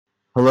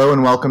Hello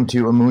and welcome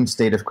to Amun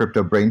State of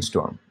Crypto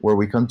Brainstorm, where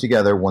we come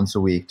together once a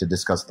week to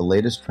discuss the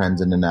latest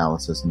trends and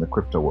analysis in the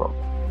crypto world.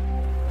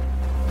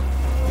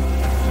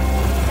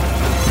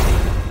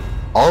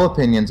 All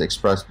opinions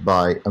expressed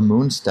by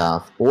Amun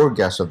staff or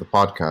guests of the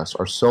podcast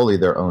are solely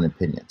their own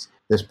opinions.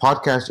 This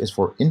podcast is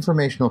for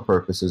informational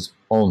purposes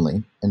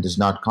only and does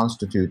not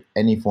constitute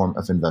any form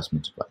of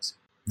investment advice.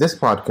 This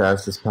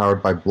podcast is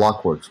powered by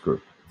Blockworks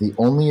Group, the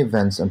only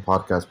events and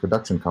podcast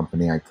production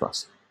company I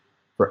trust.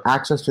 For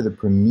access to the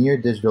premier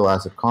digital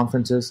asset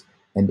conferences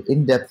and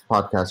in-depth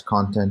podcast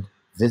content,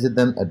 visit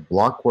them at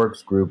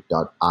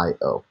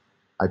blockworksgroup.io.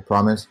 I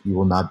promise you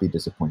will not be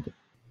disappointed.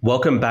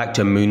 Welcome back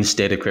to Amun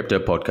State of Crypto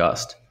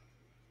podcast.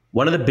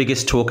 One of the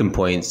biggest talking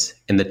points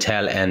in the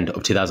tail end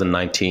of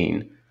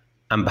 2019,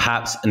 and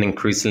perhaps an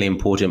increasingly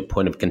important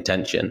point of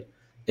contention,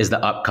 is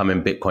the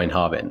upcoming Bitcoin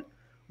halving,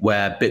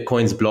 where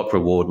Bitcoin's block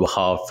reward will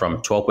halve from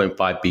 12.5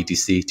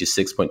 BTC to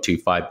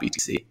 6.25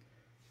 BTC.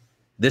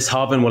 This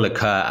halving will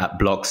occur at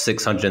block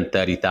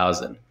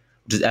 630,000,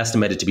 which is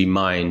estimated to be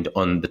mined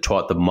on the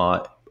 12th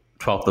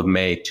of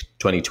May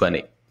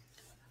 2020.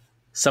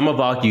 Some have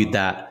argued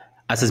that,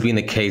 as has been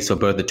the case for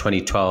both the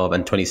 2012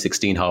 and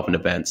 2016 halving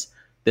events,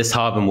 this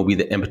halving will be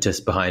the impetus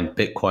behind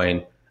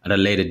Bitcoin at a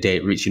later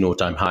date reaching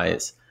all-time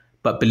highs.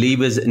 But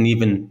believers in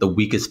even the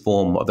weakest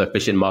form of the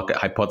efficient market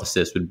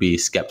hypothesis would be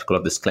skeptical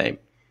of this claim.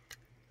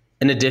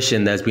 In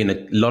addition, there's been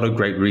a lot of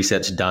great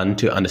research done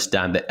to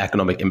understand the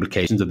economic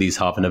implications of these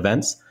halving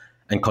events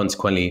and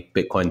consequently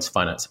Bitcoin's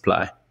finite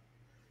supply.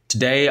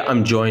 Today,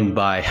 I'm joined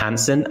by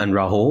Hansen and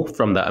Rahul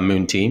from the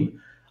Amun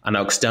team, and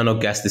our external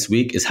guest this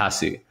week is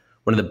Hasu,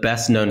 one of the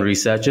best known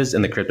researchers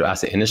in the crypto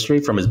asset industry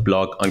from his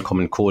blog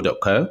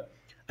uncommoncore.co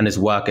and his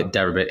work at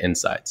Deribit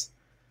Insights.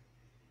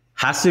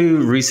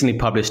 Hasu recently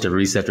published a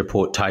research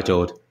report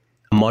titled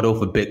A Model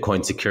for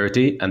Bitcoin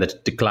Security and the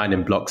Decline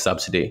in Block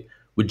Subsidy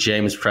with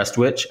James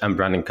Prestwich and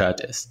Brandon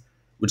Curtis,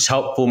 which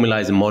helped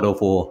formalize a model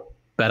for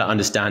better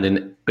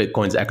understanding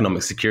Bitcoin's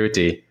economic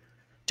security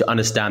to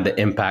understand the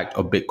impact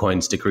of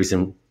Bitcoin's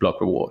decreasing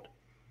block reward.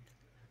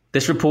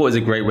 This report is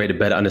a great way to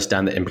better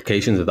understand the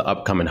implications of the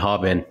upcoming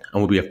halving and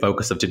will be a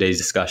focus of today's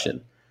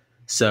discussion.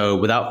 So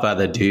without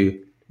further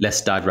ado, let's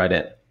dive right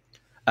in.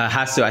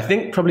 Hasu, I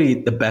think probably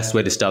the best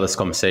way to start this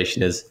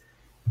conversation is,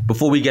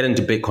 before we get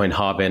into Bitcoin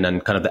halving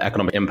and kind of the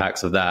economic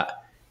impacts of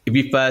that, if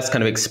you first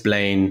kind of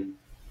explain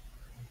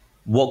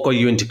what got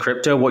you into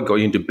crypto, what got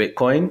you into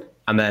Bitcoin,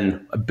 and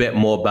then a bit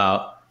more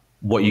about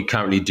what you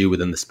currently do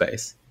within the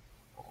space.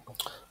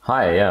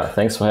 Hi, yeah,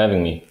 thanks for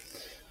having me.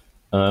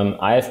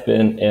 I've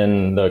been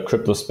in the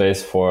crypto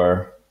space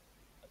for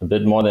a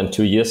bit more than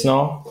 2 years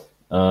now.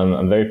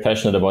 I'm very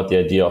passionate about the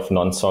idea of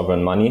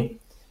non-sovereign money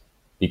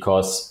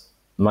because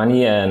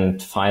money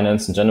and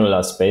finance in general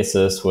are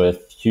spaces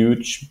with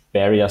huge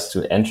barriers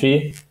to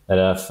entry that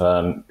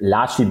have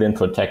largely been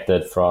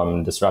protected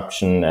from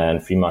disruption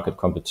and free market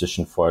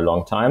competition for a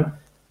long time.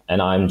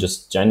 And I'm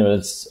just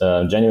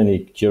genuinely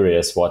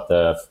curious what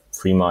the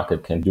free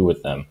market can do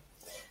with them.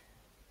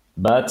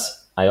 But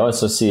I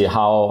also see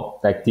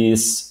how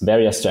these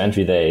barriers to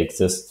entry, they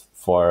exist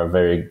for a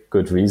very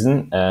good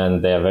reason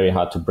and they are very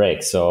hard to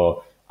break.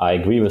 So I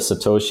agree with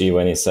Satoshi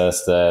when he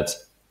says that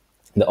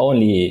the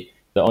only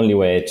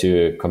way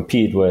to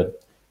compete with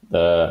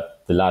the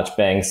large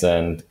banks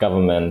and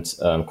government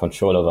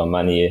control over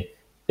money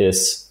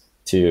is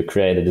to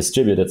create a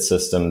distributed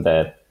system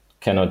that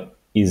cannot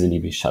easily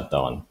be shut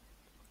down.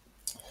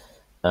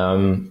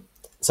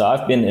 So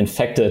I've been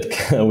infected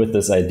with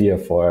this idea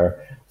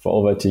for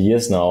over 2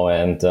 years now,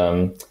 and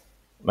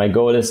my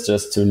goal is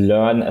just to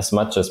learn as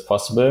much as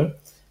possible.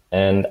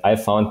 And I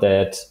found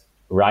that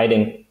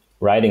writing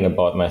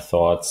about my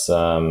thoughts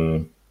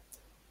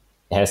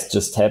has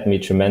just helped me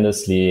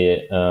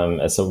tremendously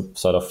as a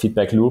sort of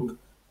feedback loop.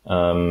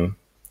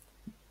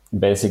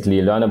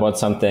 Basically learn about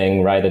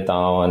something, write it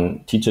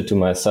down, teach it to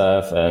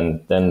myself,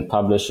 and then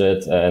publish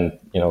it and,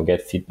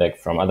 get feedback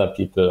from other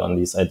people on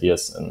these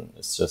ideas. And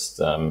it's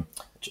just a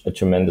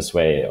tremendous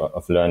way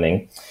of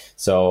learning.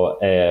 So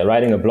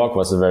writing a blog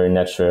was a very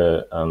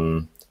natural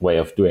way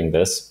of doing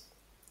this.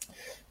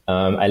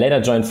 I later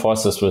joined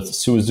forces with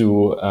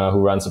Suzu, who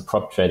runs a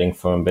prop trading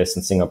firm based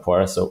in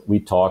Singapore. So we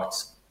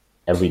talked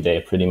every day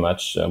pretty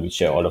much. We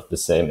share all of the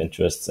same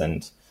interests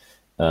and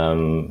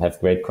have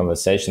great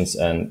conversations.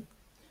 And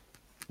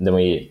then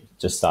we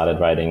just started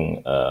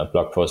writing a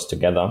blog post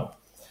together.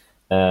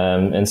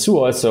 And Sue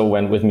also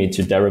went with me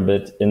to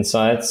Deribit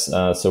Insights.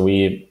 So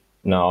we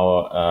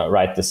now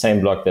write the same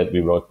blog that we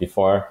wrote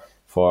before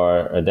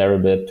for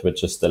Deribit,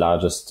 which is the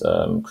largest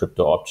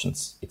crypto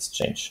options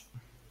exchange.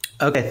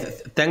 Okay,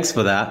 thanks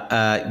for that.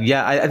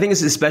 I think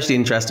it's especially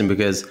interesting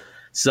because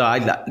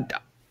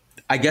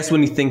I guess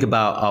when you think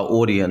about our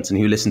audience and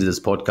who listen to this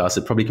podcast,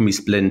 it probably can be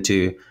split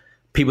into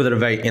people that are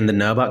very in the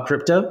know about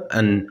crypto,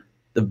 and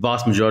the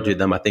vast majority of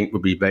them, I think,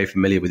 would be very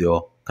familiar with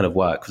your kind of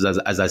work. Because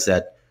as I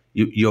said,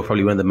 you're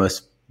probably one of the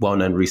most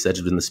well-known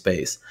researchers in the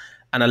space.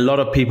 And a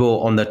lot of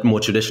people on the more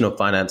traditional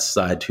finance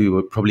side who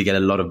would probably get a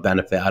lot of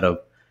benefit out of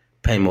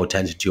paying more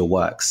attention to your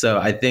work. So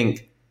I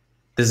think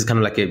this is kind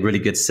of like a really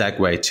good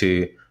segue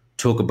to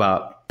talk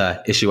about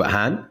the issue at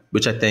hand,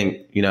 which I think,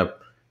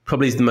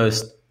 probably is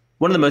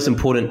one of the most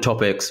important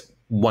topics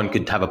one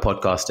could have a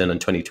podcast in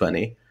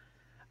 2020.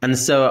 And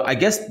so I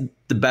guess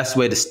the best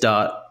way to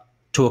start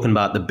talking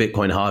about the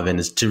Bitcoin halving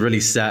is to really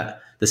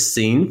set the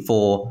scene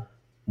for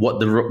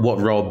what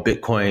role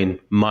Bitcoin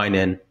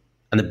mining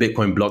and the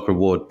Bitcoin block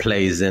reward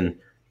plays in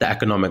the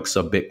economics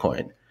of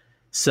Bitcoin.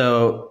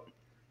 So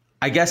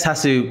I guess,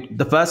 Hasu,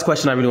 the first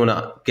question I really want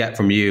to get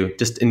from you,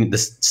 just in the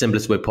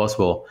simplest way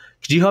possible,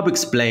 could you help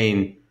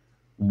explain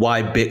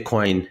why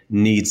Bitcoin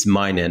needs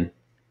mining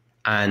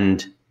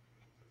and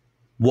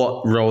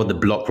what role the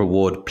block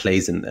reward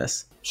plays in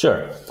this?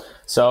 Sure.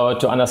 So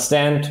to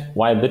understand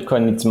why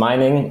Bitcoin needs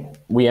mining,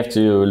 we have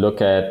to look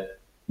at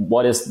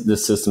what is the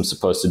system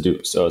supposed to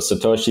do. So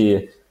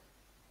Satoshi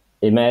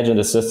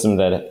imagined a system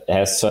that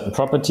has certain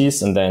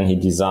properties, and then he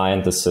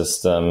designed the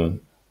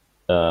system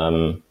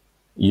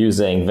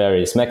using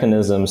various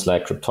mechanisms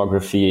like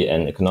cryptography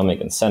and economic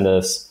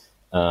incentives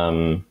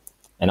and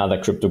other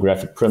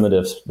cryptographic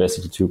primitives,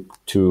 basically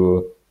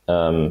to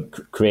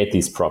create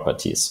these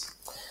properties.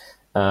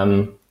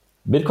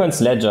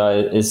 Bitcoin's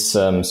ledger is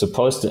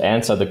supposed to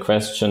answer the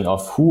question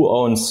of who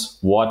owns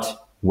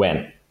what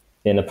when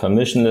in a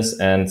permissionless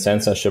and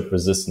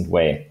censorship-resistant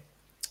way.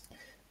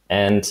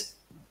 And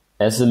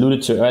as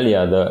alluded to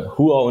earlier, the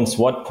who owns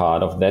what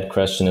part of that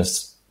question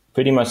is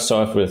pretty much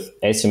solved with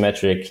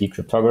asymmetric key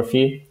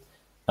cryptography,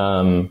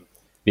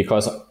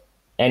 because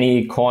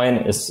any coin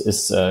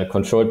is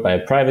controlled by a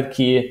private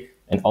key,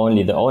 and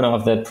only the owner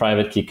of that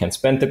private key can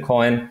spend the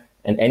coin,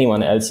 and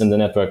anyone else in the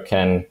network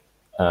can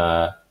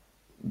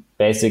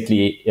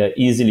basically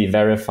easily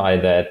verify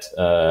that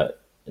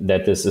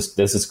this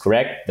is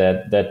correct,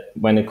 that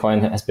when a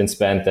coin has been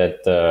spent,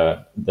 that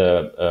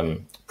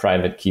the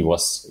private key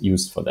was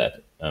used for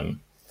that.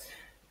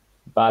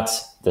 But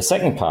the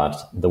second part,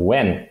 the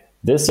when,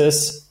 this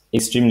is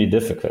extremely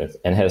difficult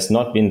and has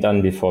not been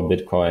done before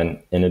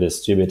Bitcoin in a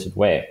distributed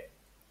way.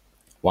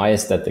 Why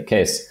is that the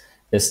case?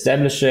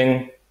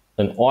 Establishing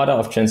an order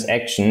of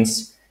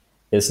transactions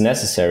is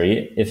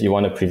necessary if you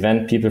want to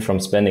prevent people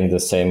from spending the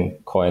same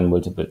coin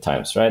multiple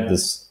times, right?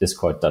 This is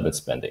called double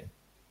spending.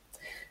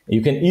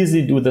 You can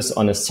easily do this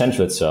on a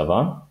central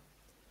server,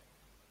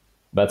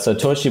 but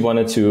Satoshi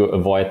wanted to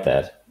avoid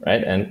that,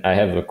 right? And I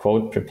have a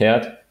quote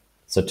prepared.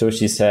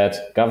 Satoshi said,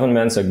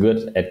 "Governments are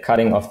good at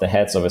cutting off the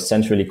heads of a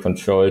centrally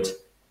controlled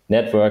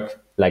network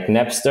like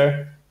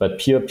Napster, but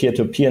pure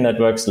peer-to-peer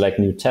networks like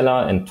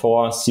Gnutella and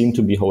Tor seem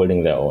to be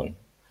holding their own."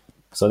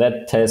 So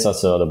that tells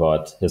us a lot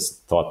about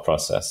his thought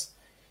process.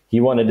 He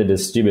wanted a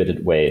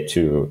distributed way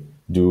to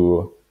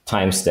do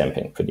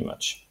timestamping, pretty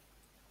much.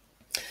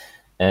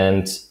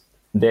 And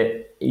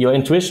your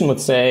intuition would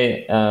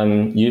say,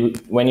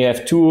 when you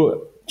have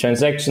two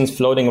transactions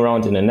floating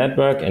around in a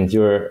network and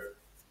you're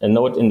a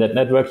node in that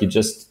network, you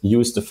just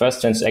use the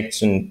first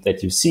transaction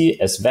that you see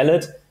as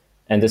valid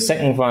and the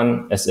second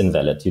one as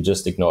invalid. You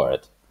just ignore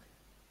it.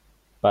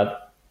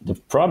 But the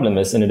problem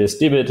is, in a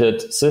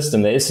distributed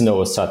system, there is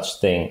no such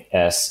thing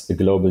as a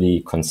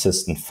globally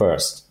consistent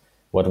first.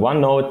 What one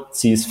node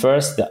sees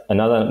first,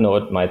 another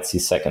node might see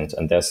second,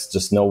 and there's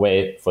just no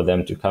way for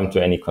them to come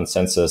to any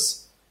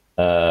consensus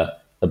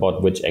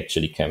about which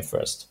actually came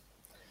first.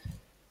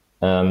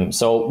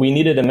 So we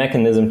needed a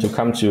mechanism to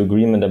come to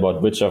agreement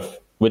about which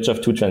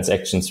of two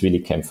transactions really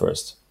came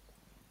first.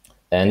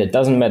 And it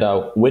doesn't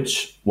matter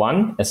which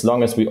one, as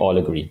long as we all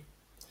agree.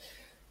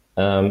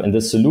 And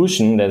the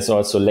solution that's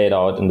also laid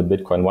out in the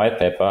Bitcoin white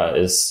paper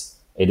is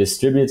a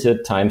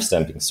distributed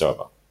timestamping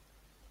server.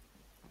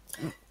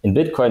 In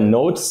Bitcoin,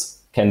 nodes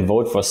can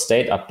vote for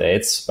state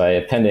updates by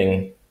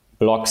appending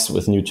blocks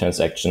with new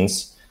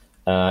transactions,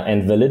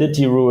 and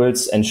validity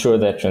rules ensure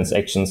that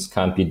transactions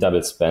can't be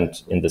double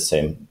spent in the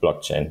same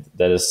blockchain.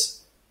 That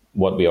is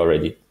what we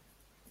already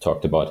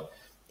talked about.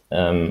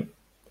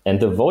 And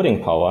the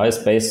voting power is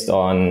based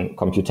on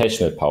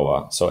computational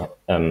power, so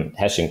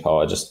hashing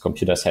power, just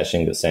computers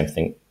hashing the same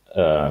thing,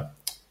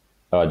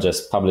 or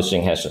just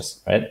publishing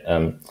hashes, right?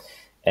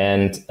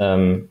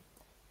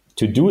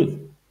 To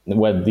do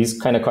these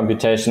kind of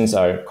computations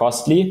are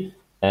costly,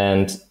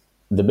 and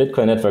the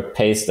Bitcoin network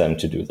pays them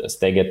to do this.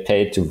 They get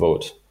paid to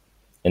vote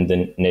in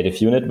the native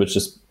unit, which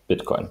is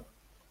Bitcoin.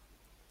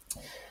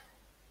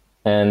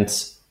 And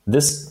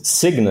this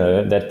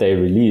signal that they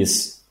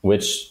release,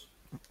 which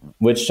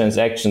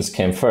transactions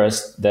came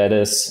first, that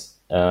is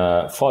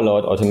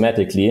followed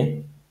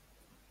automatically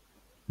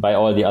by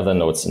all the other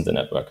nodes in the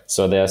network.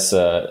 So there's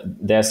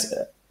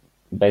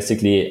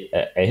basically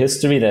a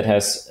history that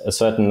has a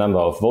certain number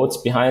of votes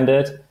behind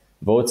it,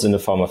 votes in the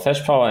form of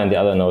hash power, and the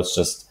other nodes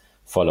just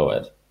follow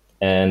it.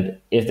 And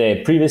if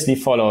they previously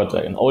followed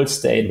an old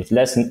state with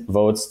less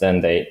votes,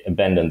 then they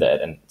abandon that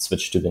and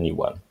switch to the new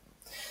one.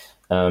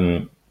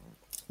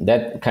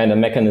 That kind of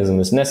mechanism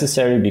is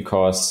necessary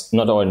because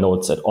not all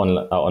nodes are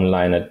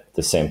online at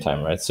the same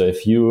time, right? So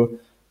if you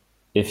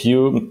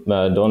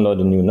download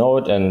a new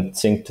node and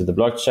sync to the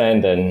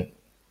blockchain, then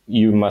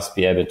you must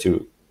be able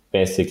to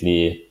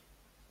basically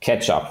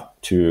catch up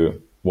to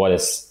what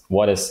is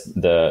what is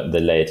the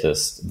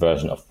latest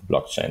version of the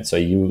blockchain. So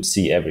you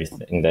see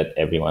everything that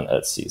everyone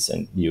else sees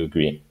and you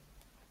agree.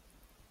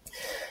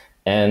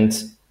 And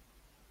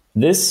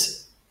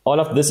all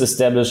of this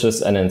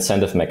establishes an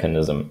incentive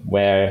mechanism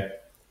where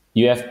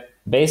you have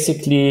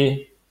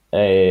basically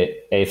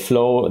a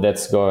flow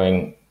that's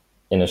going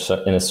in a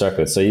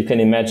circle. So you can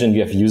imagine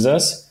you have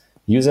users.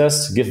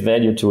 Users give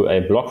value to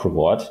a block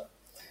reward,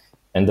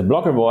 and the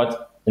block reward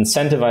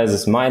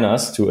incentivizes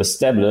miners to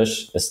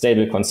establish a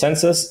stable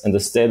consensus, and the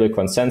stable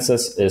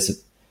consensus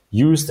is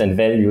used and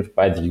valued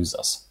by the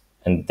users,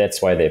 and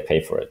that's why they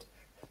pay for it.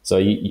 So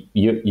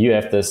you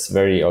have this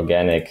very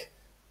organic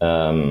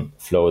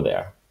flow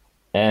there.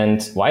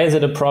 And why is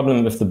it a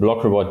problem if the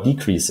block reward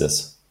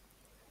decreases?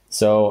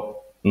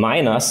 So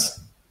miners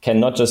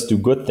cannot just do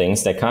good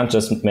things. They can't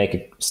just make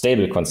a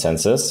stable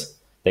consensus.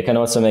 They can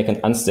also make an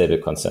unstable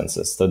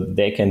consensus. So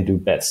they can do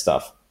bad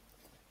stuff.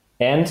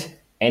 And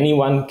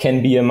anyone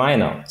can be a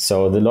miner.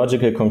 So the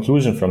logical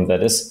conclusion from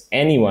that is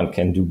anyone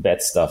can do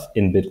bad stuff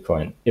in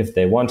Bitcoin if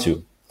they want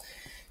to.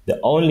 The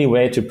only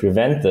way to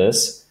prevent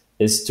this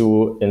is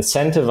to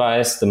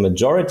incentivize the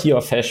majority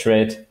of hash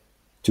rate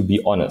to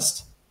be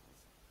honest.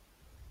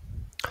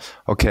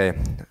 Okay,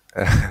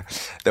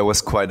 that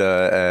was quite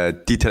a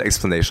detailed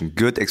explanation,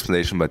 good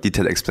explanation, but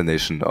detailed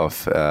explanation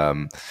of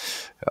how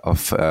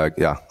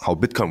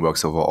Bitcoin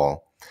works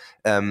overall.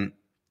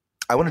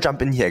 I want to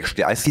jump in here.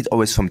 Actually, I see it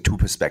always from two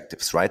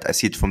perspectives, right? I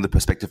see it from the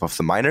perspective of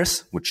the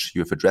miners, which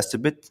you have addressed a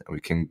bit, and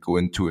we can go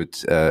into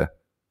it,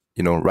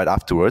 right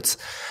afterwards.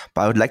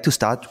 But I would like to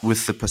start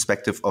with the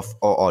perspective of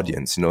our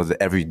audience, the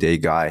everyday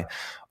guy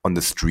on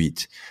the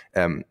street.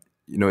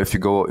 If you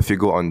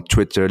go on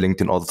Twitter,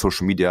 LinkedIn, all the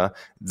social media,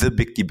 the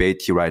big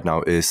debate here right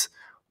now is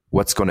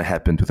what's going to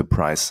happen to the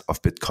price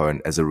of Bitcoin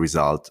as a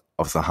result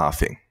of the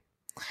halving.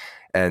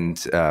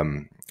 And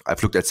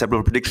I've looked at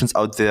several predictions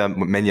out there.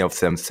 Many of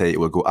them say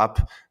it will go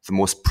up. The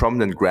most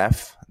prominent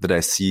graph that I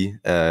see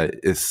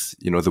is,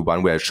 the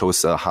one where it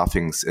shows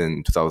halvings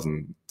in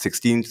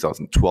 2016,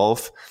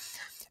 2012.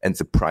 And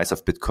the price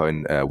of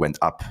Bitcoin went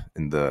up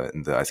in the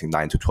I think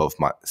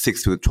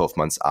 6 to 12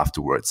 months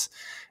afterwards.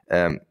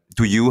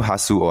 Do you,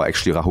 Hasu, or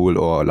actually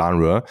Rahul or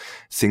Lanre,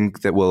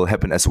 think that will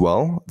happen as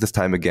well this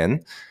time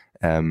again?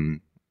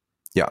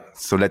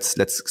 So let's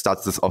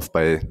start this off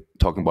by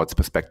talking about the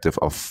perspective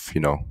of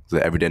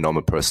the everyday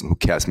normal person who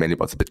cares mainly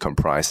about the Bitcoin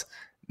price.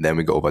 Then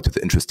we go over to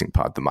the interesting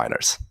part, the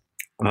miners.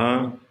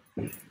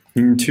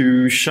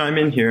 To chime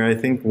in here, I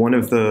think one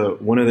of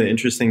the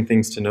interesting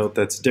things to note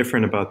that's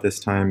different about this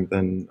time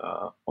than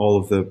all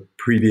of the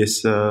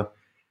previous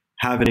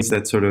halvings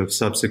that sort of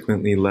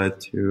subsequently led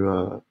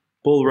to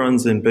bull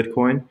runs in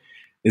Bitcoin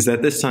is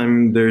that this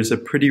time there's a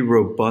pretty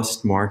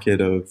robust market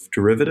of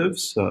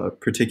derivatives,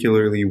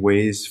 particularly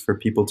ways for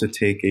people to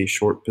take a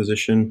short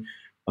position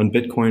on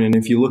Bitcoin. And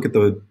if you look at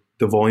the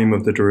volume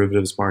of the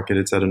derivatives market,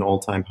 it's at an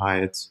all-time high.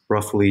 It's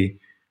roughly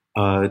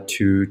 2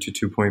 to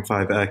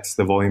 2.5x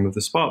the volume of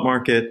the spot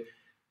market.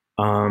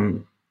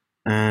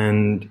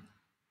 And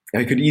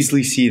I could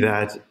easily see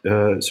that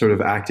sort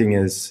of acting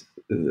as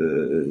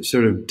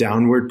sort of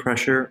downward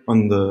pressure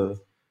on the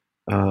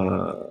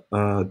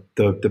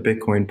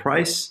Bitcoin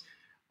price.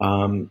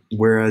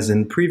 Whereas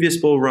in previous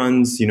bull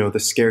runs, the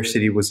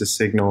scarcity was a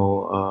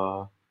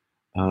signal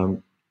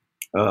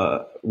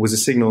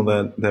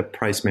that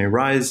price may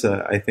rise.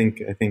 I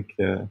think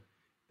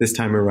this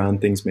time around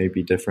things may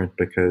be different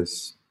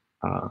because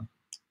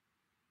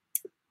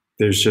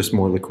there's just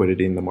more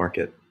liquidity in the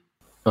market.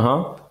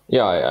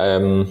 Yeah,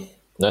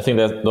 I think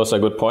that those are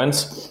good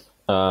points.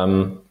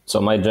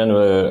 So my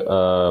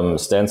general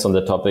stance on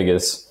the topic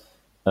is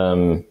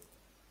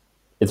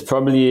it's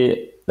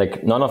probably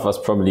like none of us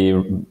probably,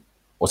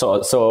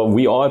 so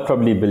we all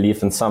probably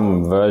believe in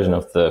some version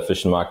of the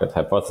efficient market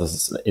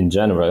hypothesis in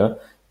general,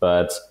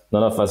 but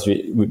none of us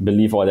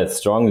believe all that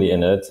strongly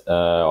in it.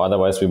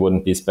 Otherwise, we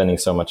wouldn't be spending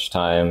so much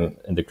time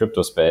in the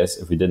crypto space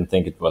if we didn't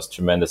think it was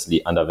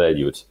tremendously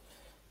undervalued.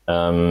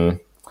 And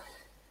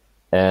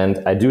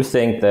I do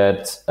think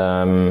that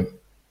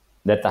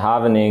that the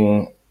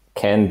halving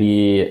can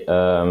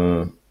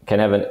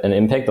have an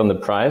impact on the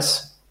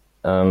price.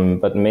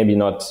 But maybe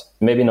not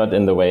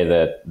in the way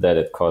that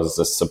it causes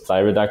a supply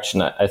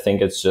reduction. I think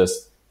it's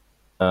just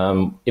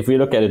if we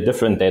look at a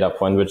different data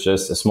point, which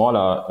is a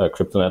smaller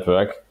crypto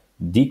network,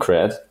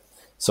 Decred.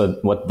 So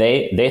what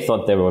they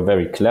thought they were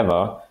very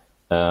clever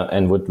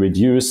and would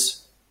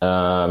reduce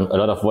a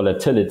lot of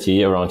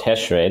volatility around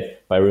hash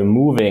rate by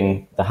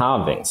removing the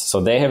halvings. So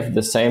they have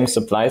the same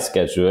supply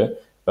schedule,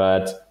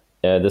 but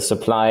the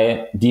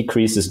supply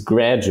decreases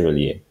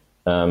gradually.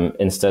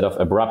 Instead of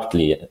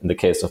abruptly in the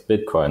case of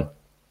Bitcoin.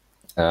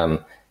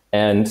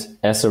 And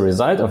as a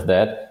result of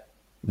that,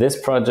 this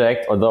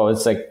project, although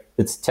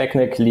it's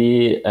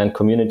technically and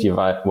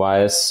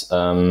community-wise,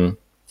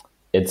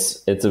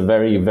 it's a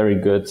very, very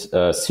good,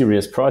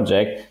 serious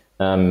project.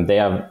 They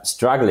are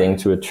struggling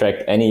to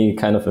attract any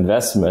kind of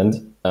investment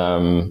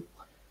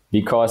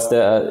because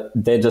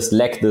they just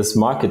lack this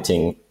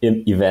marketing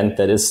event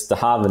that is the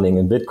halvening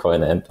in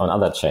Bitcoin and on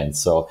other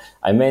chains. So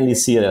I mainly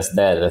see it as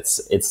that.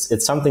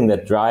 It's something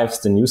that drives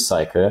the news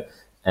cycle,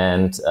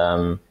 and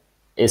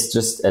it's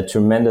just a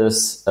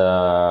tremendous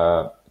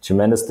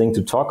thing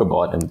to talk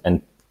about,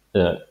 and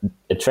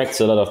attracts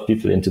a lot of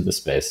people into the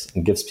space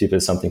and gives people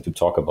something to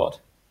talk about.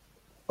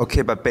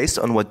 Okay, but based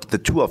on what the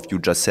two of you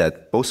just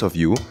said, both of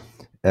you,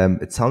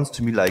 it sounds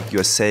to me like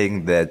you're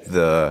saying that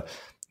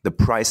the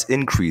price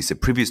increase, the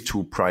previous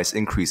two price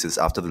increases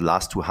after the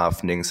last two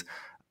halvenings,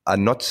 are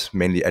not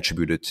mainly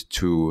attributed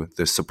to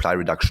the supply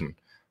reduction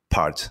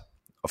part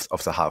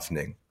of the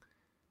halvening.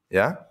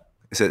 Yeah?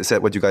 Is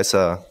that what you guys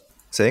are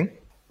saying?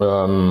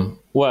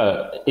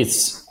 Well,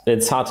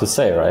 it's hard to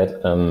say, right?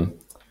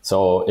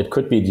 So it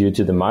could be due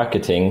to the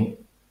marketing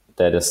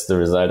that is the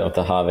result of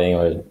the halving,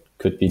 or it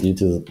could be due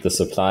to the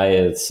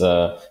supply.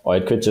 Or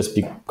it could just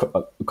be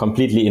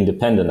completely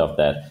independent of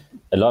that.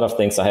 A lot of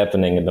things are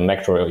happening in the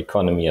macro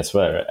economy as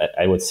well.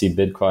 I would see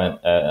Bitcoin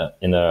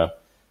in a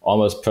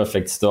almost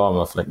perfect storm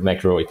of like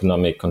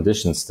macroeconomic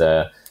conditions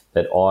that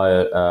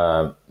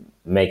all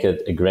make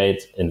it a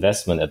great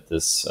investment at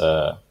this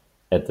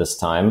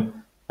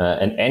time.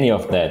 And any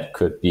of that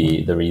could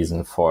be the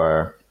reason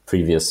for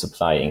previous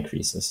supply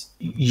increases.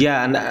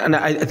 Yeah, and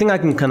I think I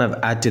can kind of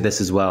add to this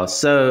as well.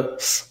 So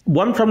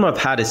one problem I've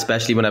had,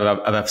 especially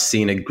whenever I've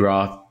seen a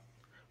graph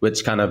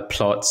which kind of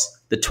plots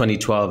the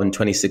 2012 and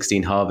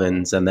 2016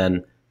 halvings and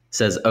then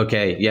says,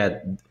 okay, yeah,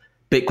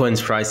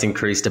 Bitcoin's price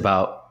increased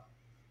about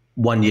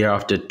 1 year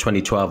after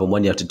 2012 and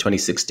 1 year after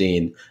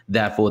 2016.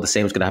 Therefore, the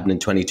same is going to happen in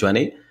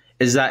 2020.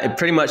 Is that it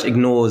pretty much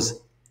ignores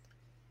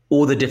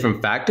all the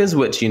different factors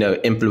which,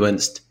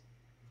 influenced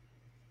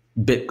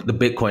the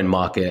Bitcoin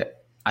market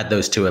at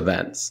those two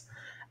events.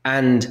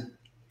 And,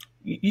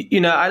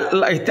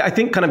 I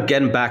think kind of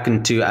getting back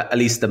into at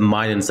least the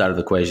mining side of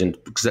the equation,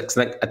 because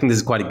I think this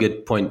is quite a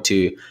good point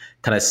to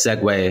kind of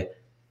segue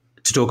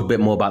to talk a bit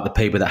more about the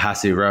paper that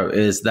Hasu wrote,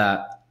 is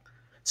that,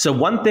 so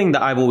one thing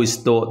that I've always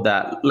thought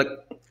that, like,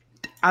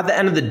 at the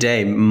end of the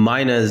day,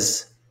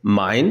 miners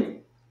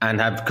mine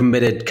and have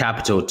committed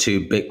capital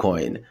to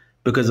Bitcoin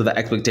because of the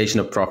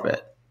expectation of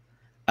profit.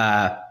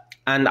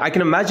 And I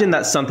can imagine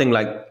that something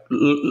like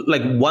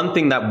one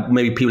thing that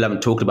maybe people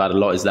haven't talked about a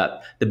lot is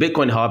that the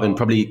Bitcoin halving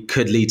probably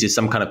could lead to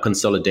some kind of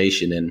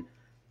consolidation in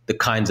the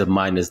kinds of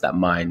miners that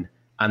mine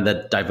and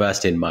the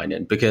diversity in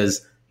mining.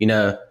 Because,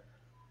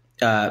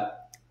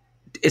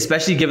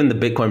 especially given the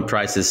Bitcoin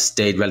price has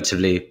stayed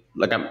relatively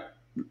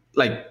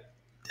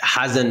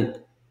hasn't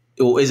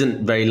or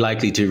isn't very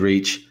likely to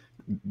reach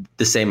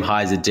the same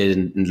highs it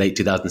did in late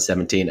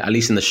 2017, at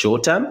least in the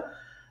short term.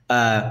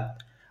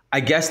 I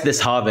guess this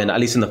halving,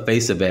 at least in the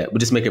face of it, would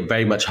just make it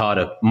very much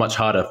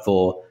harder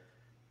for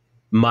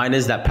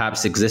miners that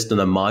perhaps exist on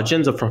the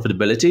margins of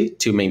profitability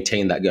to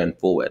maintain that going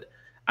forward.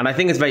 And I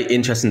think it's very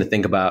interesting to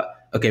think about,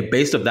 okay,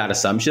 based off that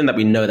assumption that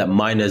we know that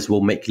miners will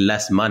make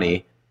less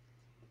money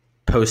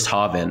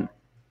post-halving,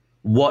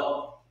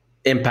 what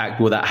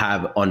impact will that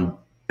have on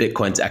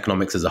Bitcoin's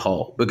economics as a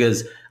whole?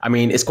 Because, I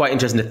mean, it's quite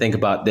interesting to think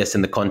about this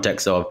in the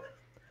context of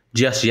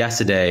just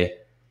yesterday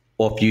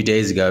or a few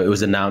days ago, it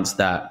was announced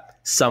that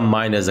some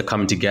miners are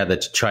coming together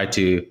to try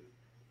to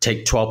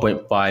take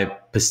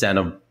 12.5%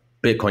 of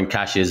Bitcoin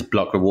Cash's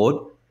block reward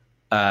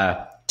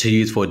to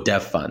use for a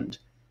dev fund,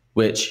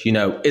 which,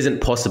 isn't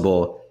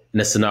possible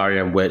in a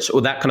scenario in which, or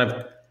that kind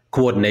of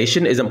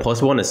coordination isn't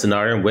possible in a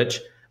scenario in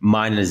which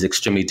mining is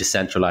extremely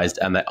decentralized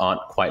and there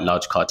aren't quite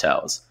large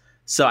cartels.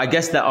 So I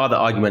guess there are the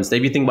arguments that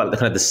if you think about the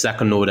kind of the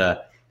second order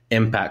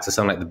impacts of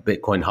something like the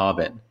Bitcoin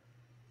halving,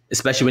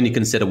 especially when you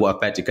consider what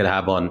effect it could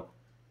have on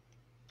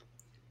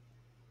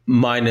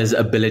miners'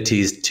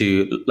 abilities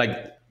to, like,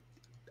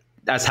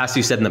 as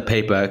Hasu said in the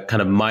paper,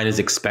 kind of miners'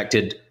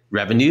 expected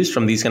revenues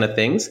from these kind of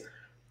things,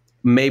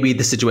 maybe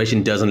the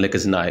situation doesn't look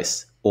as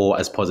nice or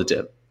as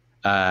positive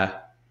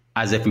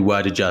as if we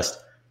were to just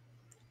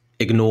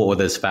ignore all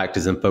those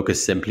factors and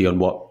focus simply on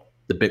what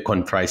the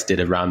Bitcoin price did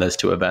around those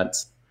two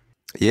events.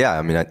 Yeah,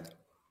 I mean, I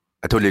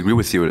totally agree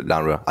with you,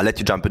 Lara. I'll let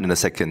you jump in a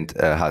second,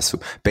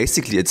 Hasu.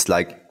 Basically, it's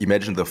like,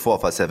 imagine the four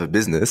of us have a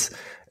business.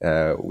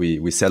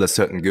 We sell a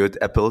certain good,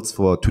 apples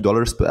for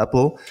 $2 per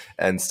apple.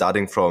 And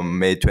starting from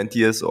May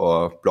 20th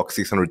or block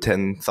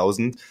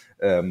 610,000,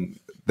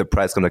 the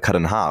price is going to cut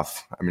in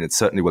half. I mean, it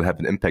certainly will have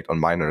an impact on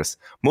miners.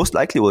 Most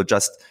likely will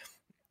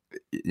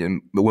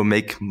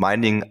make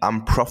mining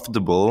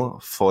unprofitable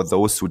for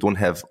those who don't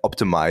have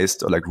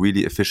optimized or like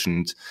really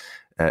efficient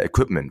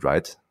equipment,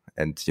 right?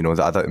 And,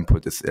 the other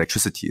input is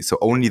electricity. So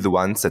only the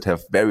ones that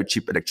have very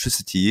cheap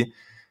electricity,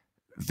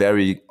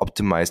 very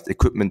optimized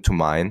equipment to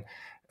mine,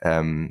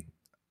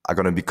 are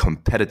going to be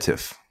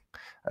competitive.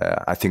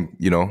 I think,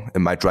 it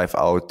might drive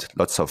out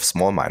lots of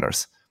small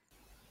miners.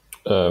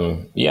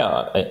 In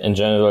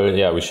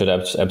general, we should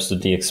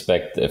absolutely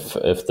expect if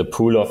the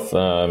pool of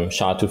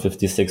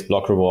SHA-256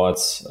 block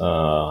rewards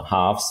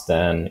halves,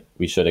 then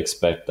we should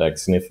expect a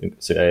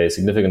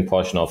significant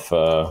portion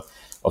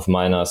of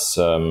miners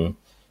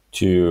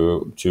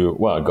to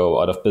well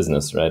go out of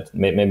business, right?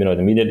 Maybe not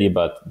immediately,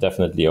 but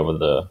definitely over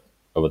the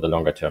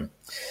longer term.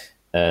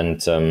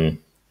 And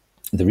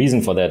the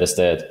reason for that is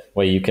that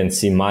where you can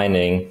see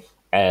mining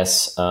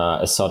as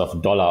a sort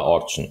of dollar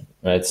auction,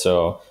 right?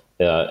 So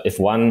if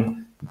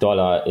 $1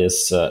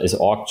 is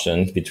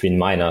auctioned between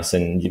miners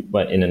in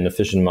an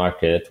efficient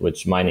market,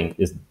 which mining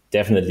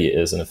definitely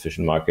is an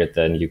efficient market,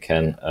 then you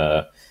can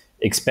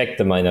expect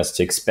the miners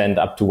to expend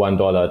up to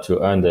 $1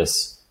 to earn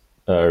this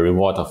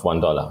reward of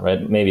 $1,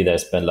 right? Maybe they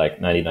spend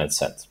like 99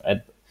 cents,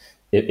 right?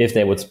 If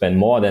they would spend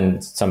more,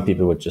 then some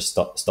people would just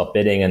stop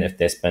bidding, and if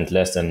they spend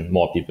less, then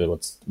more people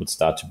would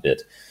start to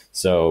bid.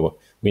 So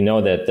we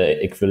know that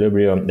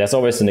there's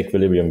always an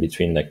equilibrium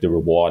between like the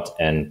reward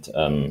and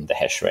the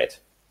hash rate.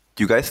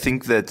 Do you guys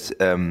think that,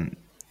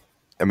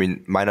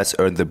 miners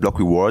earn the block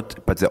reward,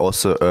 but they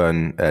also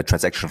earn a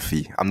transaction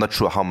fee? I'm not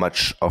sure how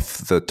much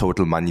of the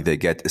total money they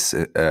get is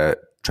a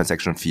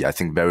transaction fee. I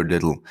think very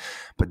little.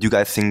 But do you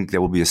guys think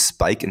there will be a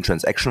spike in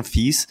transaction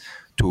fees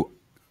to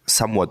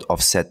somewhat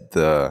offset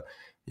the,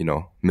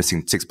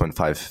 missing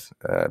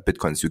 6.5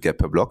 Bitcoins you get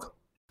per block?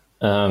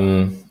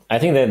 I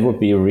think that would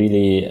be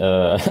really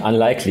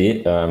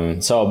unlikely.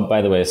 So,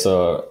 by the way,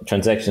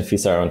 transaction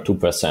fees are around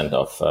 2%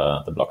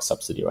 of the block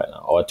subsidy right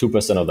now, or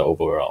 2% of the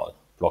overall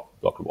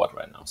block reward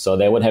right now. So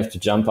they would have to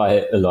jump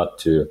by a lot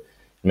to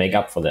make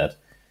up for that.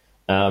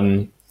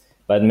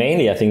 But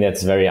mainly, I think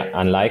that's very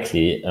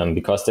unlikely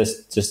because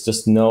there's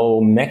just no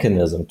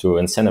mechanism to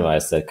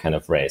incentivize that kind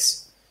of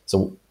race.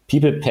 So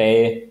people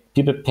pay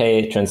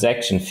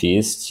transaction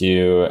fees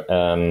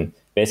to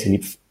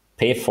basically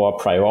pay for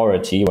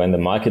priority when the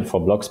market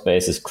for block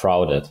space is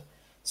crowded.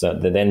 So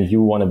then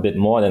you want a bit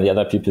more than the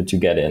other people to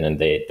get in, and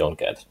they don't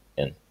get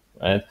in,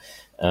 right?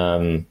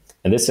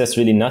 And this has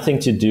really nothing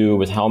to do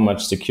with how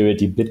much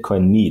security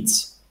Bitcoin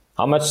needs.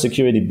 How much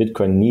security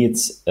Bitcoin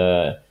needs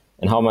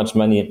and how much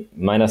money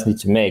miners need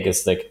to make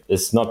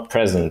is not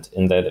present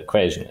in that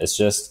equation. It's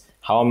just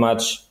how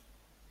much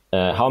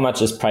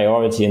is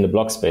priority in the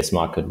block space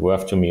market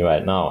worth to me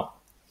right now?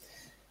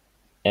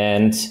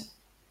 And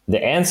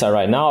the answer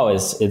right now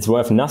is it's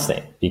worth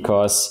nothing,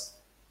 because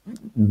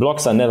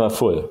blocks are never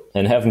full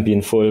and haven't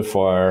been full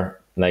for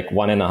like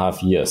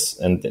 1.5 years.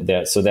 And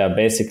there are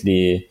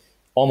basically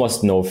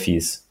almost no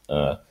fees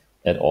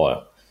at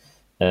all.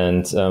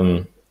 And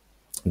I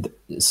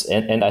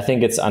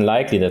think it's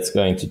unlikely that's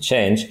going to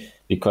change,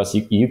 because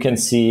you can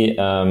see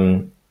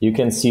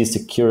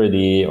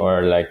security,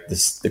 or like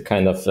the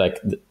kind of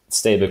like the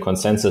stable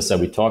consensus that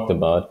we talked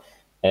about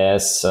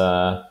as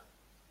a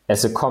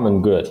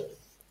common good.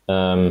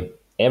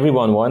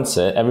 Everyone wants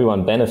it,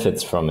 everyone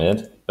benefits from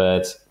it,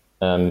 but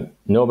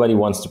nobody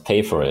wants to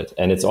pay for it.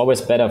 And it's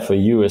always better for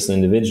you as an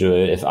individual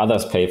if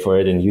others pay for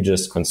it and you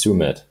just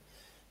consume it.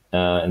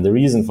 And the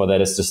reason for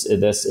that is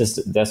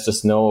there's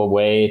just no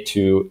way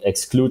to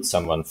exclude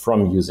someone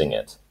from using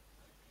it,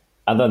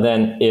 other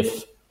than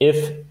if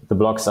the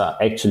blocks are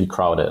actually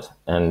crowded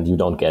and you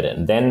don't get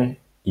in, then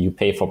you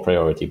pay for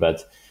priority.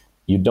 But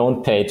you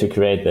don't pay to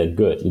create that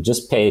good; you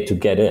just pay to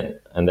get in,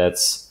 and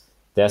there's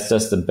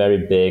just a very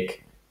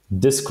big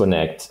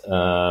disconnect.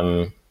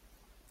 And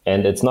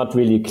it's not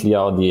really clear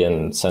how the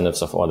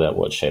incentives of all that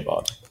will shape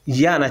out.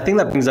 Yeah, and I think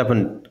that brings up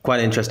quite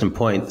an interesting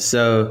point.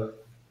 So,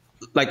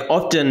 like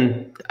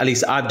often, at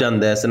least I've done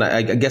this, and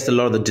I guess a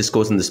lot of the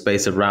discourse in the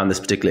space around this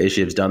particular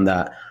issue has done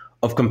that,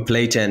 of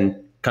conflating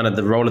kind of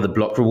the role of the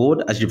block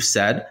reward, as you've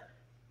said,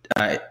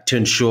 to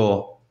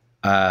ensure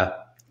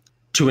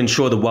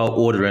the well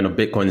ordering of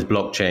Bitcoin's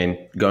blockchain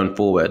going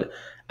forward,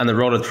 and the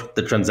role of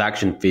the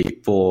transaction fee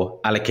for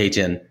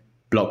allocating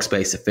block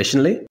space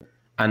efficiently.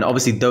 And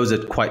obviously those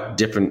are quite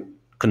different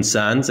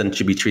concerns and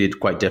should be treated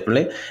quite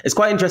differently. It's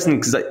quite interesting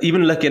because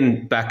even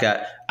looking back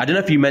at, I don't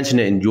know if you mentioned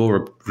it in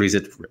your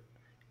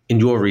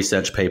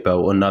research paper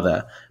or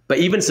another, but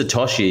even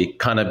Satoshi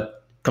kind of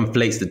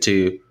conflates the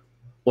two,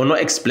 or not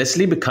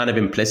explicitly, but kind of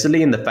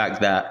implicitly, in the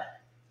fact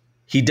that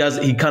he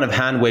kind of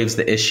hand waves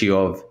the issue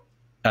of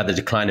the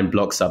decline in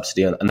block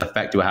subsidy and the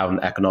effect it will have on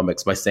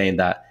economics by saying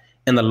that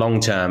in the long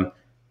term,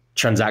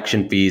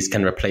 transaction fees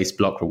can replace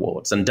block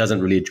rewards, and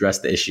doesn't really address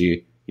the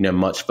issue,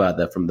 much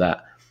further from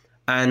that.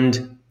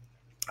 And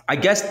I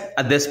guess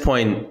at this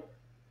point,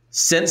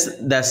 since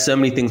there's so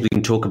many things we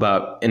can talk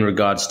about in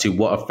regards to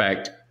what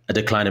effect a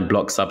decline in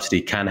block subsidy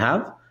can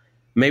have,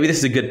 maybe this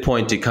is a good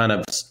point to kind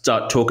of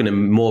start talking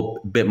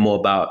a bit more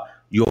about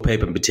your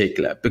paper in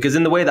particular. Because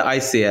in the way that I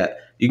see it,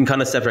 you can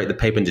kind of separate the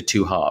paper into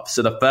two halves.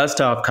 So the first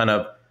half kind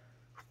of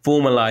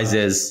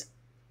formalizes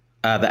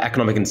the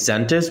economic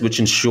incentives which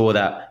ensure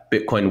that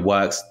Bitcoin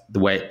works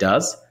the way it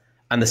does.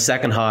 And the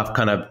second half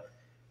kind of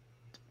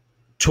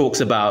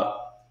talks about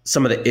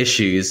some of the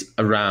issues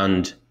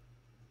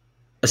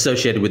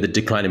associated with the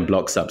decline in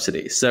block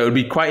subsidy. So it would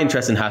be quite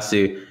interesting,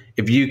 Hasu,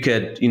 if you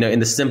could, in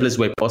the simplest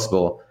way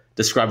possible,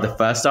 describe the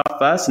first half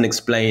first and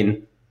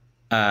explain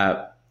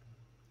how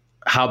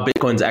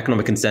Bitcoin's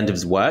economic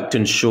incentives work to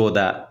ensure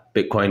that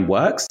Bitcoin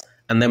works.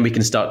 And then we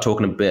can start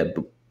talking a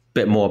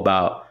bit more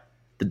about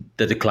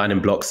the decline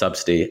in block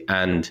subsidy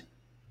and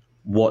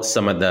what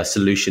some of the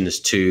solutions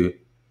to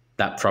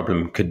that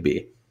problem could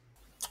be?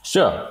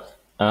 Sure.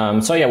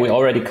 So yeah, we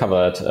already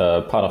covered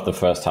part of the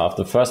first half.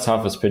 The first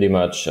half is pretty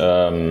much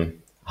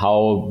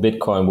how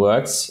Bitcoin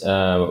works,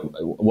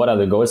 what are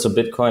the goals of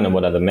Bitcoin, and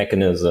what are the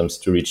mechanisms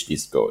to reach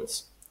these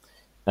goals.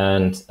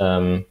 And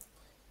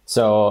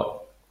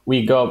so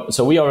we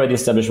already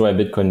established why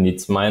Bitcoin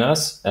needs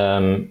miners,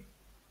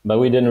 but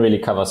we didn't really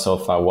cover so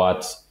far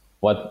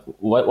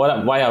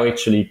why are we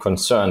actually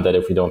concerned that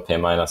if we don't pay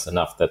miners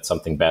enough, that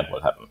something bad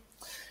will happen.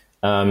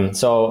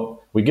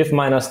 So we give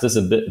miners this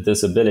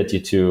ability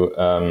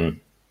to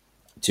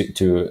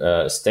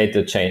state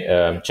the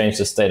change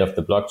the state of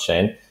the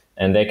blockchain,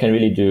 and they can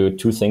really do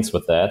two things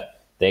with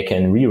that. They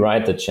can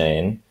rewrite the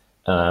chain,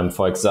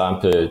 for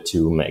example,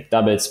 to make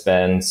double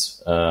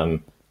spends,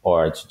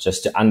 or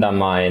just to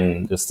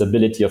undermine the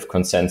stability of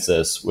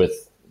consensus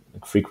with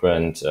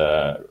frequent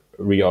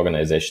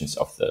reorganizations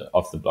of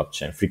the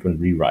blockchain, frequent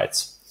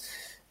rewrites.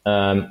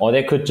 Or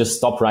they could just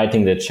stop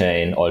writing the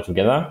chain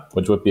altogether,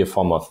 which would be a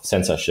form of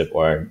censorship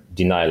or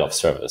denial of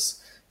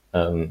service.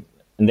 And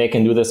they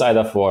can do this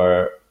either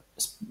for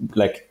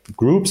like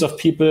groups of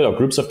people or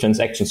groups of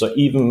transactions, or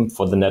even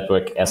for the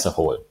network as a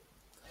whole.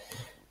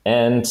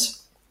 And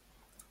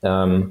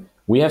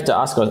we have to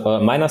ask,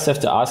 miners have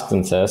to ask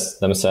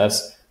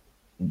themselves,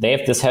 they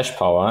have this hash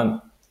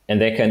power,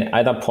 and they can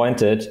either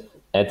point it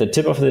at the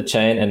tip of the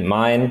chain and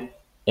mine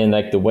in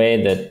like the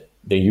way that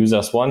the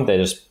users want. They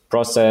just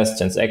process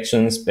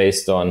transactions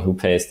based on who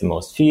pays the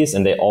most fees,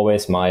 and they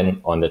always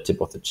mine on the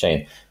tip of the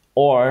chain.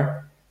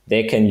 Or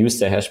they can use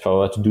their hash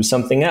power to do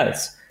something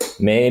else.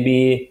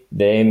 Maybe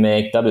they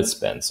make double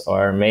spends,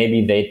 or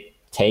maybe they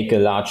take a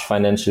large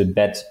financial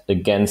bet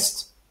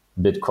against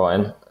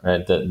Bitcoin,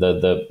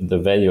 the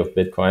value of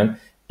Bitcoin,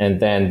 and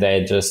then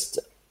they just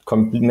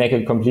make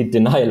a complete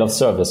denial of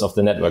service of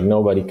the network.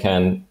 Nobody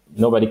can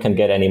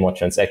get any more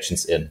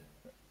transactions in.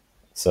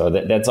 So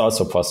that's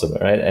also possible,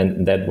 right?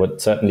 And that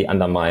would certainly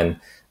undermine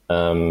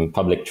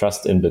public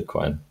trust in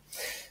Bitcoin.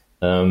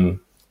 And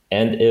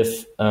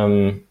if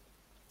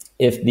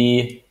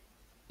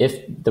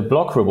the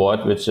block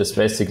reward, which is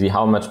basically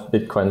how much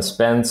Bitcoin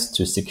spends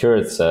to secure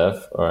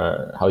itself,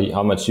 or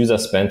how much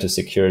users spend to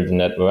secure the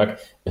network,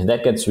 if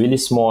that gets really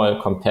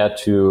small compared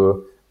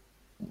to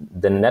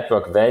the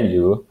network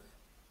value,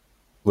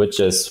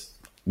 which is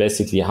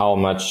basically how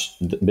much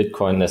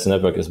Bitcoin as a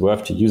network is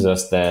worth to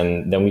users,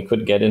 then we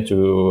could get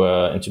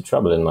into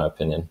trouble, in my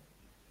opinion.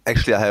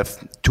 Actually, I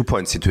have 2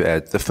 points here to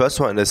add. The first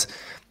one is,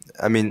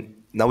 I mean,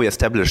 now we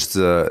established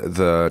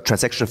the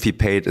transaction fee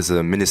paid is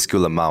a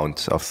minuscule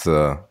amount of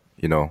the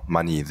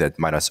money that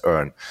miners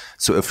earn.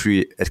 So if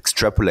we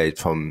extrapolate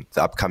from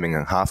the upcoming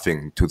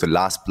halving to the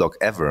last block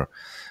ever,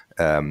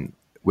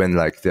 when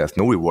like there's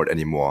no reward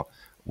anymore,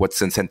 what's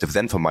the incentive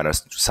then for miners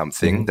to do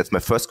something? Mm-hmm. That's my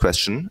first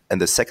question. And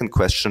the second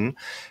question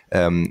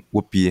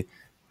would be,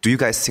 do you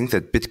guys think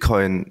that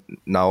Bitcoin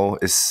now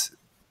is,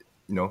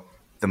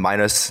 the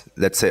miners,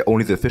 let's say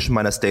only the efficient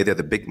miners stay there,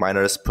 the big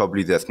miners,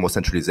 probably there's more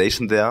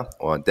centralization there,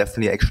 or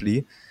definitely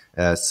actually.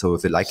 So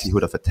the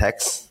likelihood of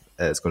attacks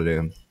is going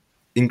to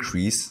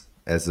increase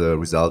as a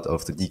result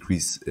of the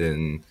decrease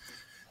in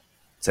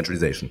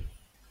centralization.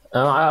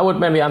 I would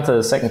maybe answer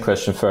the second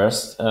question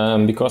first,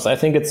 because I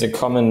think it's a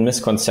common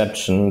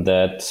misconception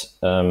that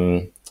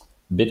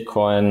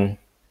Bitcoin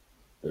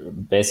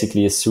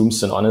basically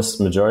assumes an honest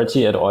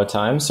majority at all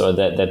times, or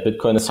that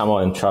Bitcoin is somehow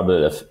in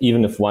trouble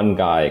even if one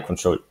guy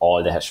controlled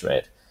all the hash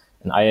rate.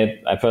 And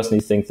I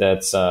personally think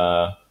that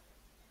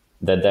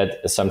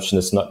assumption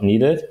is not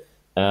needed.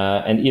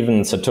 And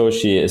even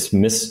Satoshi is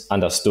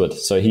misunderstood.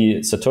 So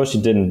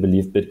Satoshi didn't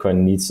believe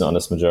Bitcoin needs an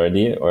honest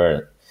majority,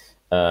 or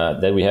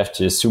that we have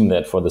to assume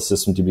that for the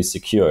system to be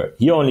secure.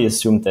 He only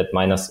assumed that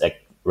miners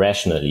act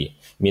rationally,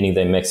 meaning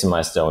they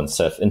maximize their own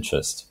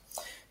self-interest.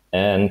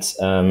 And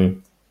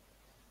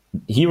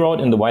he wrote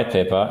in the white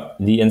paper,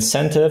 the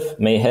incentive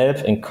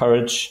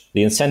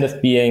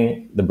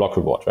being the block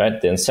reward, right?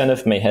 The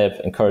incentive may help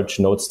encourage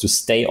nodes to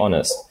stay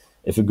honest.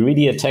 If a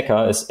greedy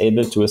attacker is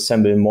able to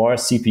assemble more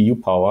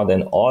CPU power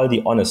than all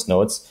the honest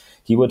nodes,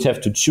 he would have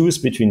to choose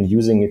between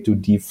using it to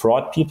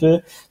defraud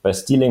people by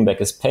stealing back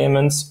his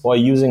payments, or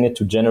using it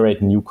to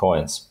generate new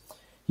coins.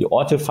 He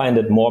ought to find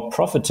it more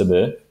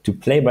profitable to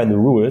play by the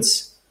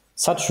rules,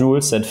 such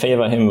rules that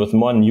favor him with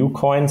more new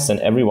coins than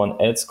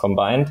everyone else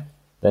combined,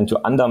 than to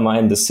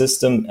undermine the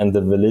system and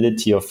the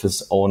validity of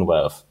his own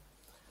wealth.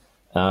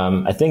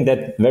 I think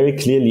that very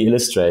clearly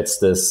illustrates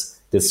this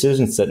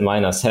decisions that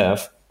miners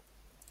have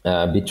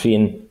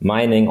between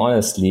mining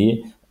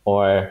honestly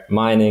or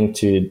mining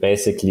to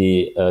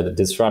basically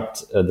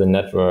disrupt the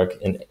network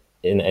in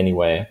any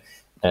way.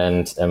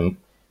 And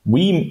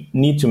we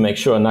need to make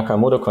sure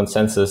Nakamoto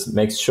consensus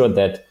makes sure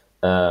that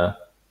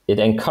it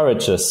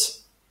encourages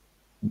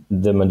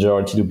the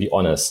majority to be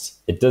honest.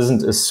 It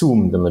doesn't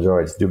assume the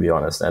majority to be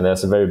honest. And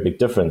there's a very big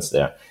difference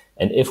there.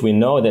 And if we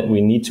know that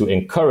we need to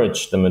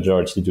encourage the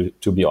majority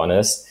to be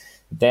honest,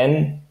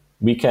 then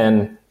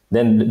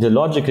the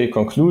logical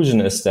conclusion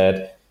is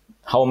that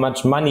how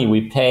much money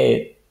we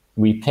pay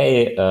we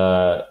pay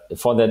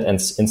for that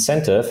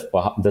incentive,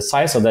 or the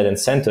size of that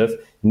incentive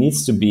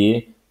needs to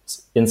be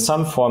in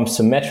some form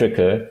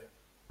symmetrical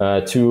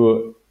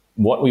to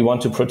what we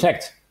want to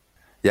protect.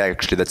 Yeah,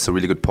 actually, that's a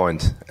really good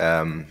point.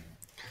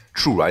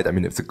 True, right? I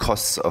mean, if the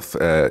costs of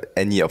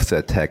any of the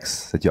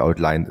attacks that you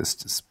outlined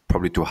is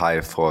probably too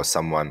high for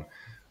someone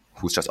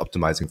who's just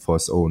optimizing for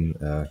his own,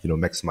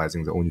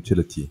 maximizing their own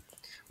utility.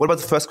 What about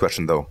the first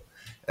question, though?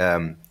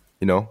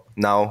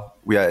 Now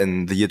we are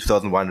in the year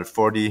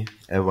 2140.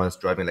 Everyone is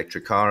driving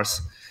electric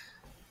cars.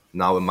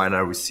 Now a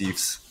miner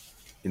receives,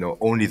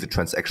 only the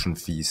transaction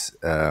fees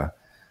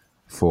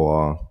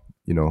for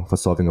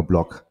solving a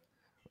block.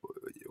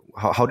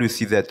 How do you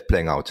see that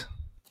playing out?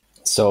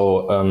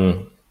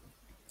 So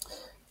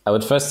I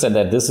would first say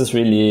that this is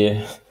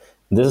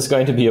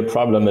going to be a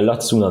problem a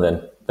lot sooner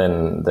than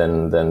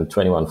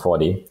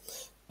 2140.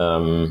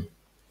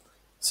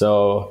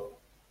 So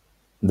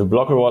the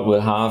block reward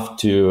will halve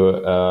to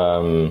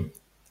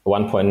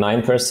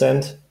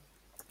 1.9%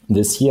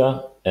 this year,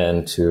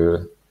 and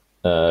to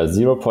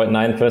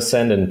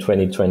 0.9% in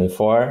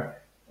 2024,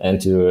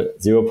 and to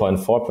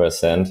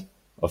 0.4%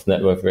 of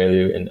network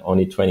value in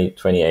only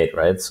 2028,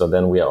 right? So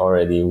then we are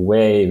already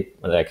way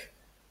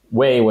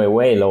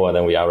lower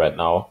than we are right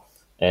now.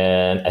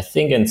 And I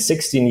think in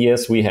 16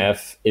 years, we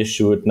have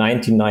issued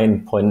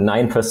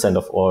 99.9%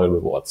 of all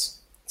rewards.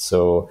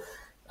 So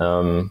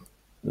I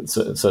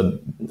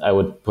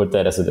would put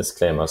that as a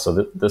disclaimer.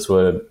 So this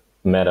will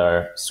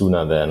matter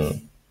sooner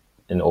than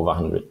in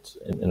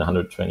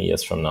 120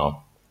 years from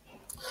now.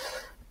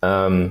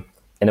 And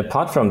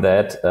apart from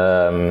that,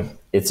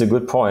 it's a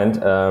good point.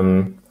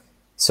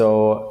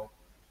 So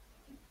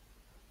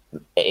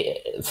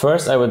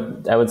first, I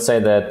would say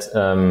that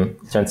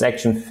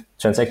transaction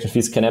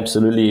fees can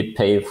absolutely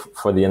pay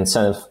for the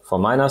incentive for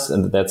miners,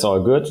 and that's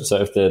all good. So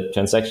if the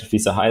transaction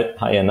fees are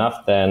high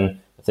enough, then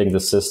I think the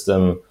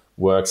system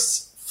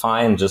works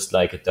fine, just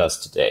like it does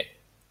today.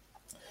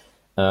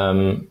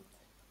 I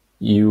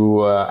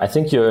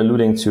think you're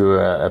alluding to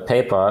a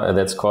paper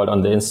that's called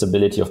 "On the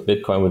Instability of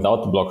Bitcoin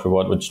Without the Block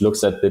Reward," which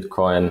looks at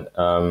Bitcoin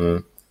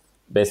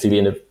basically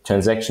in a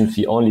transaction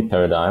fee only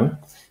paradigm,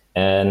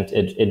 and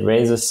it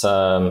raises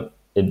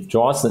it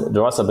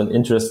draws up an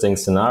interesting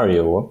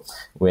scenario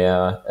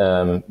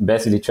where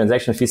basically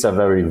transaction fees are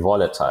very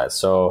volatile.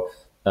 So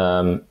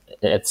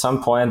at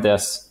some point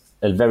there's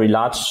a very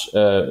large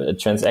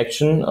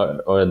transaction,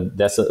 or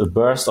there's a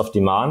burst of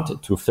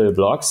demand to fill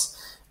blocks,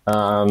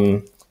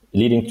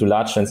 leading to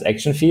large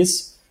transaction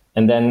fees.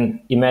 And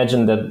then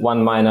imagine that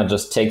one miner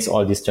just takes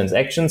all these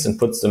transactions and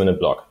puts them in a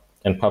block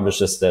and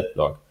publishes that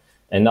block.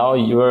 And now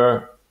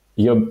you're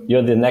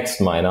the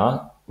next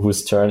miner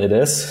whose turn it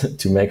is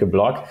to make a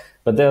block,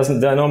 but there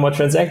are no more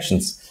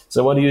transactions.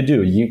 So what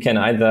do? You can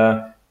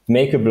either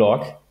make a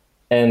block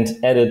and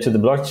add it to the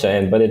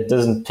blockchain, but it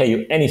doesn't pay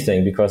you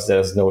anything because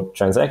there's no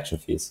transaction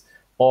fees.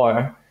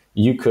 Or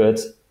you could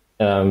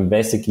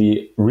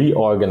basically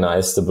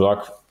reorganize the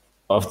block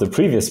of the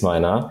previous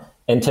miner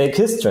and take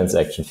his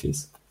transaction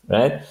fees,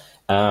 right?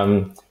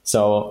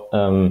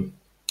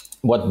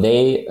 What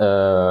they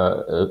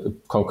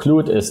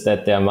conclude is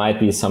that there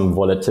might be some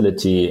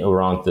volatility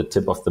around the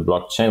tip of the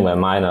blockchain where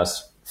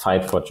miners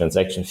fight for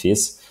transaction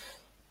fees.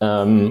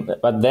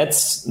 But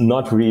that's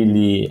not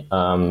really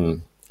a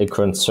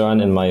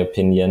concern, in my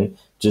opinion,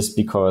 just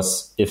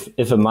because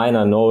if a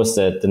miner knows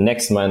that the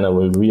next miner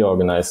will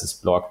reorganize his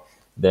block,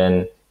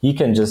 then he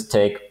can just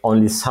take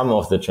only some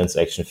of the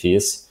transaction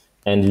fees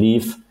and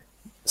leave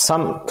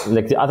some,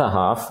 like the other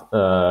half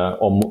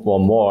or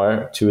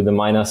more, to the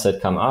miners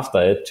that come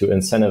after it, to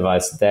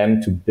incentivize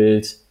them to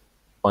build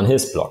on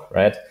his block,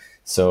 right?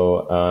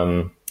 So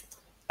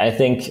I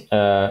think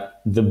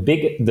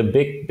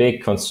the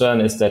big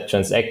concern is that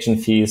transaction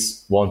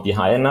fees won't be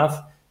high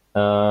enough.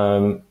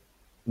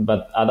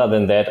 But other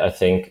than that, I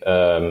think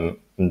the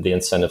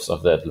incentives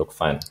of that look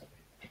fine.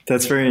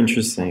 That's very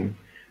interesting.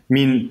 I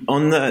mean,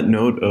 on that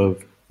note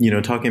of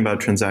talking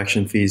about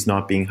transaction fees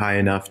not being high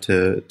enough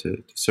to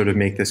sort of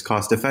make this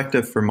cost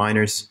effective for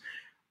miners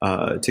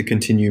to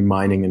continue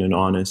mining in an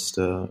honest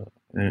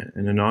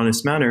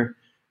manner.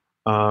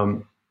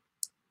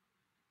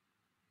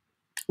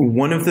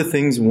 One of the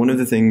things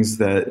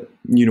that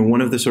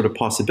one of the sort of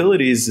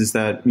possibilities is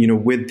that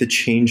with the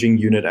changing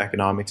unit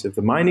economics of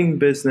the mining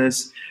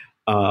business,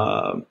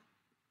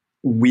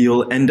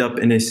 we'll end up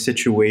in a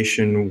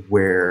situation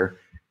where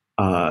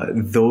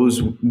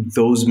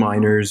those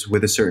miners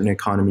with a certain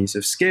economies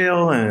of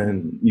scale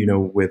and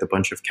with a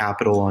bunch of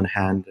capital on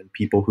hand and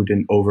people who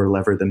didn't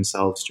over-lever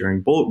themselves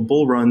during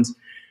bull runs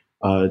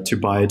to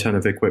buy a ton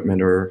of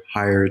equipment or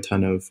hire a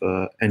ton of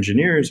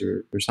engineers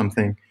or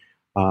something,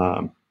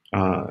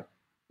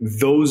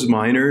 those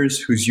miners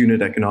whose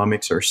unit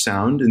economics are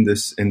sound in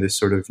this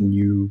sort of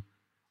new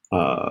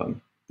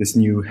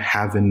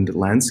halved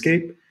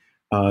landscape,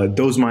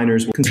 those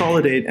miners will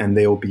consolidate and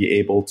they'll be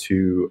able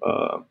to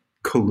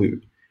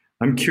collude.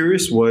 I'm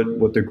curious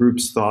what the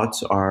group's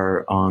thoughts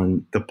are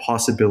on the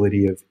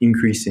possibility of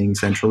increasing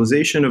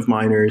centralization of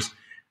miners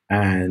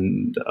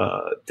and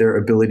their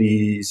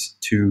abilities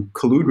to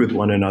collude with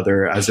one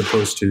another, as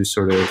opposed to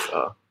sort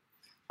of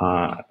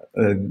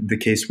the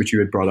case which you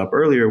had brought up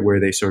earlier, where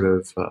they sort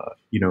of,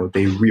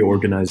 they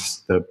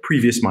reorganize the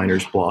previous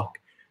miner's block,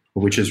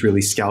 which is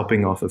really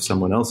scalping off of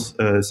someone else,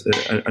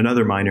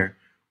 another miner.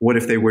 What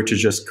if they were to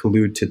just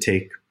collude to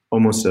take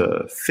almost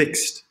a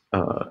fixed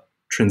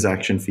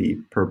transaction fee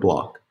per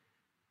block?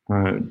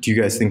 Do you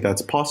guys think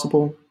that's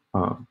possible?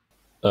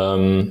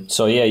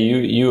 So yeah,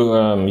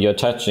 you're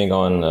touching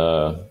on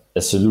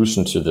a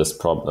solution to this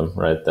problem,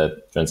 right?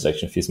 That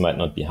transaction fees might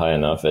not be high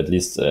enough, at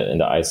least in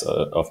the eyes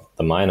of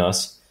the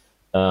miners.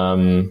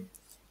 And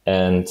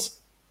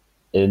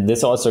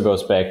this also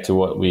goes back to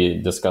what we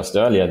discussed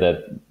earlier,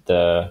 that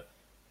the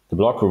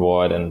block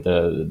reward and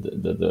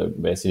the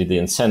basically the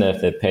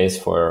incentive that pays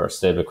for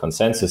stable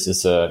consensus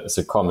is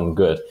a common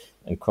good,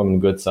 and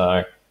common goods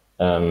are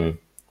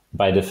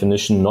by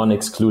definition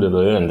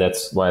non-excludable, and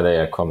that's why they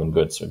are common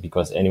goods,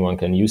 because anyone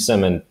can use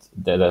them, and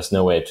there's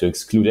no way to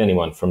exclude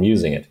anyone from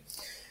using it.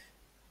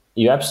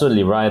 You're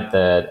absolutely right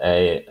that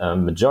a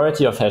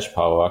majority of hash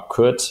power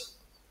could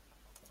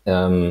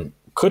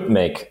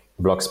make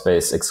block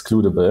space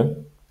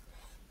excludable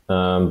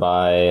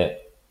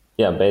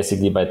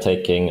basically by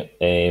taking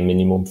a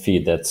minimum fee.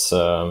 That's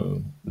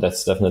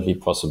definitely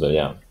possible.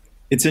 Yeah,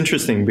 it's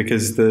interesting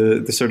because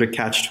the sort of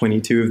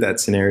catch-22 of that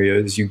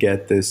scenario is you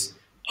get this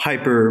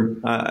hyper,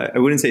 I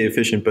wouldn't say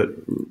efficient, but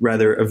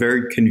rather a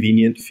very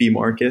convenient fee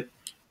market,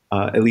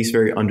 at least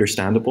very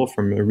understandable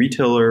from a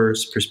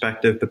retailer's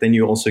perspective. But then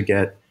you also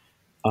get,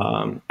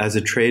 as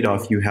a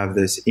trade-off, you have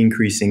this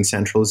increasing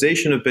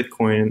centralization of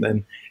Bitcoin. And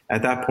then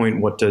at that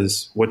point, what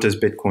does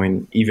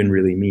Bitcoin even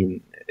really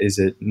mean? Is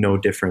it no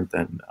different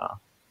than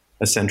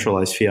a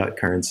centralized fiat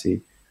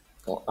currency?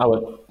 I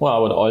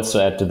would also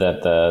add to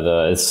that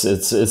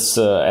it's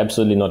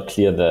absolutely not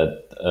clear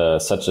that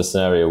such a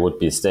scenario would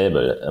be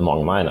stable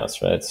among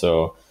miners, right?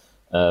 So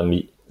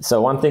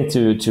one thing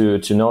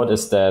to note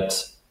is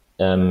that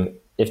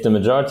if the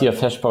majority of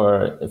hash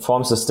power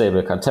forms a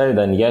stable cartel,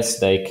 then yes,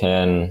 they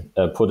can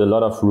put a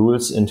lot of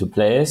rules into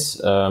place,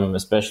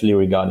 especially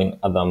regarding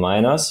other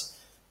miners,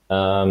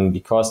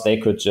 because they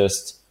could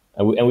just.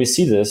 And we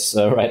see this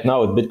right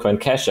now with Bitcoin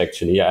Cash,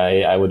 actually.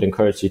 I would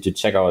encourage you to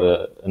check out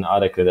an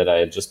article that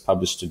I just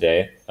published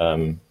today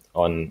on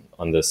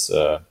this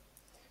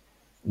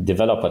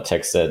developer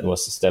text that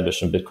was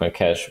established in Bitcoin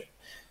Cash.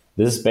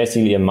 This is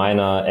basically a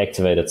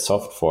miner-activated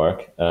soft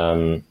fork.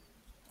 And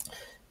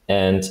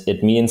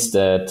it means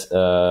that,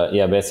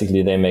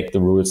 basically they make the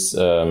rules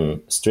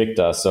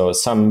stricter. So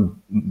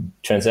some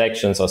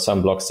transactions or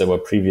some blocks that were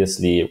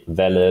previously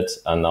valid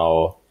are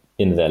now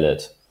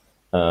invalid.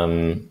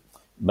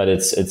 But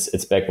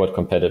it's backward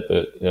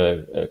compatible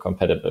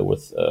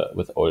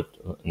with old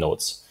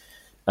nodes.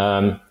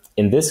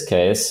 In this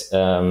case,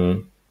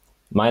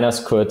 miners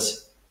could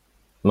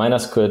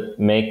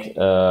make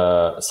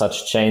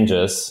such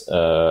changes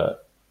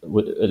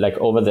like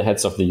over the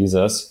heads of the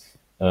users,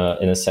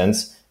 in a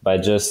sense, by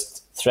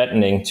just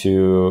threatening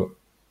to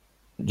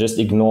just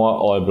ignore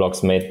all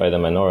blocks made by the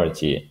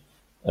minority,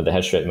 the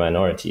hash rate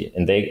minority,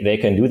 and they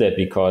can do that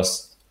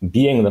because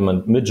being the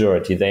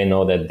majority, they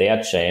know that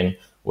their chain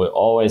will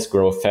always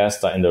grow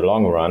faster in the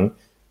long run.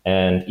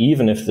 And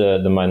even if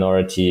the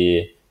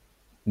minority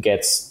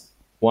gets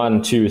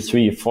 1, 2,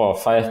 3, 4,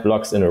 5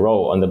 blocks in a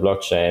row on the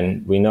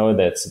blockchain, we know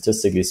that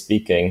statistically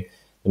speaking,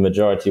 the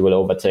majority will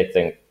overtake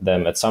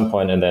them at some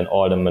point, and then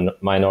all the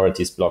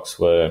minorities' blocks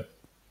will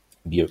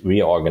be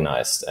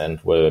reorganized and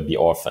will be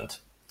orphaned.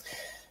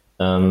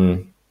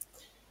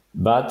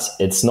 But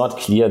it's not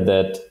clear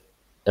that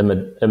a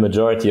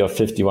majority of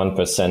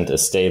 51%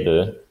 is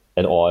stable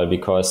at all,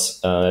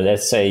 because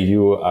let's say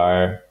you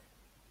have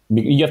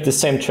the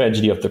same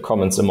tragedy of the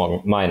commons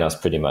among miners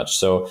pretty much.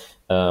 So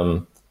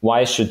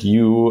why should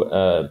you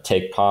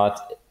take part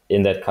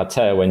in that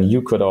cartel when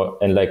you could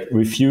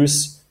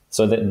refuse?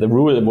 So the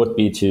rule would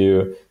be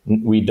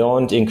we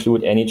don't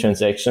include any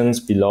transactions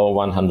below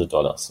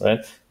 $100,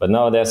 right? But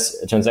now there's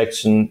a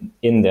transaction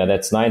in there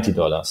that's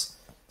 $90.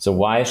 So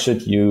why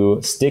should you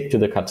stick to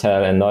the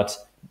cartel and not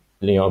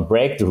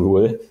break the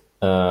rule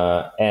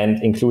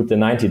and include the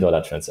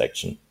 $90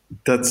 transaction?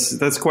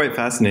 That's quite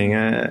fascinating.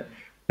 I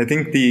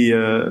think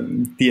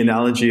the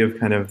analogy of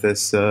kind of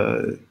this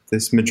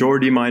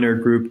majority miner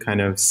group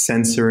kind of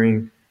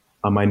censoring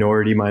a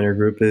minority miner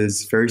group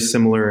is very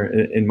similar,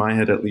 in my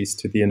head at least,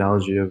 to the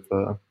analogy of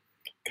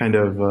kind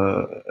of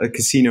a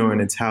casino in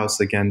its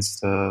house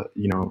against a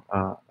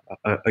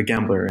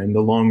gambler. In the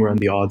long run,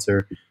 the odds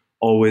are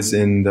always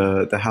in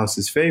the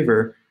house's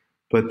favor,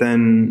 but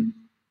then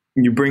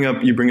you bring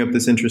up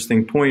this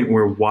interesting point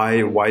where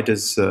why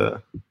does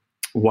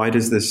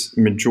this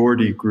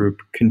majority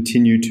group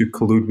continue to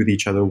collude with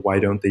each other? Why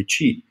don't they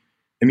cheat?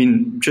 I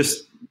mean,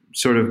 just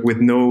sort of with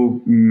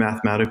no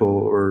mathematical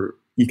or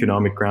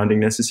economic grounding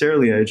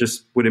necessarily, I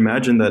just would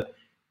imagine that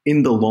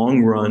in the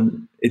long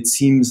run, it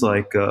seems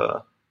like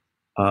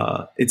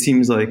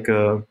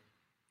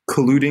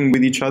colluding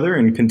with each other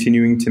and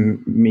continuing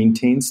to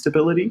maintain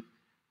stability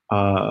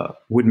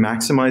would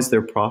maximize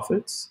their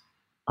profits?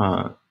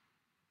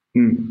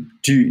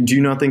 Do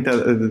you not think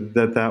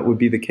that would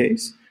be the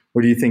case,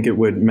 or do you think it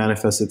would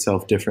manifest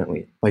itself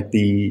differently? Like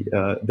the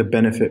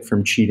benefit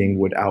from cheating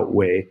would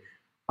outweigh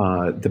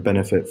the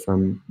benefit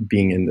from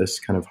being in this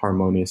kind of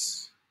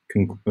harmonious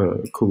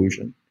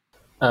collusion?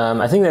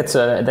 I think that's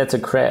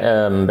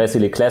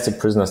basically classic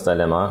prisoner's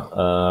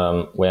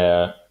dilemma,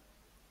 where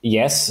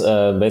yes,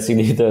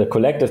 basically the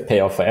collective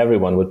payoff for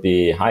everyone would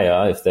be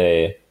higher if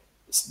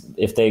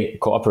they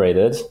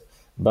cooperated,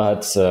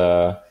 but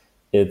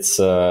it's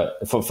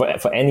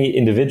for any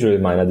individual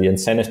miner, the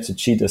incentive to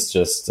cheat is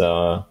just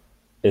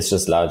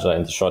larger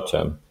in the short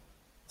term.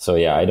 So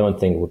yeah, I don't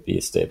think it would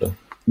be stable.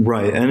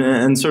 Right,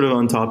 and sort of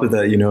on top of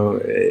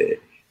that,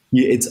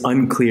 it's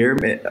unclear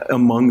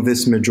among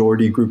this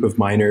majority group of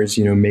miners.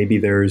 Maybe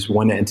there's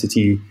one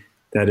entity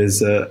that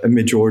is a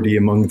majority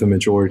among the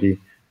majority,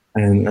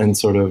 and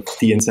sort of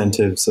the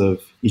incentives of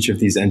each of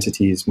these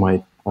entities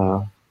might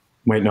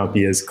not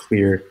be as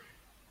clear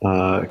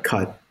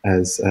cut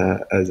as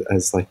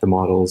like the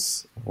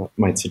models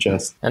might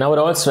suggest. And I would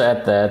also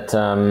add that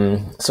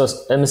so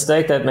a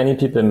mistake that many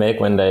people make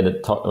when they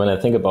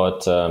think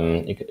about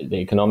the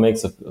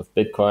economics of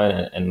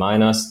Bitcoin and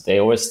miners, they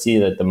always see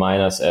that the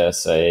miners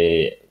as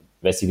a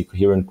basically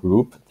coherent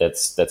group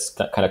that's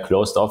kind of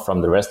closed off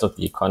from the rest of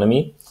the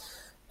economy,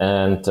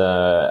 and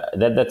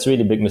that's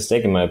really a big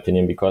mistake in my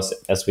opinion, because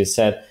as we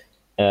said,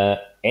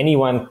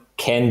 anyone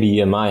can be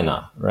a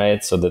miner,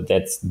 right? So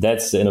that's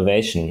the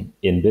innovation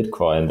in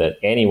Bitcoin, that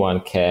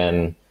anyone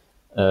can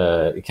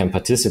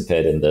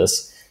participate in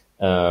this,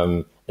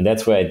 and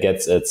that's where it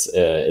gets its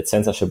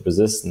censorship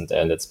resistant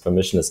and its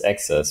permissionless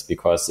access.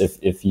 Because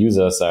if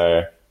users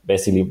are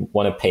basically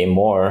want to pay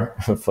more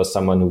for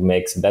someone who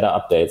makes better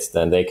updates,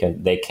 then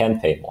they can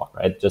pay more,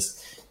 right?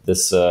 Just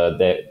this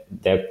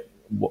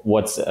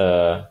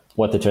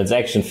what the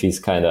transaction fees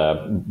kind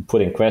of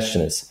put in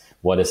question is,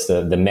 what is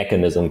the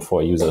mechanism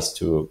for users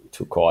to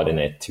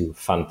coordinate, to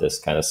fund this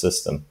kind of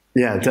system?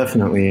 Yeah,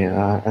 definitely.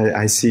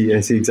 I see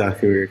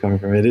exactly where you're coming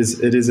from. It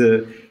is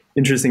a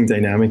interesting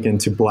dynamic, and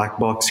to black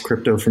box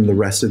crypto from the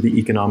rest of the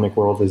economic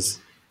world is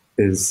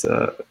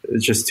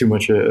just too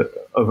much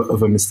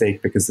of a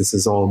mistake, because this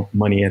is all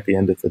money at the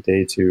end of the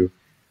day to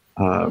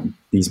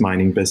these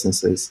mining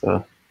businesses.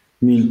 I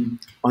mean,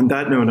 on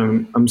that note,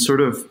 I'm sort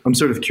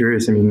of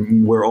curious. I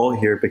mean, we're all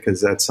here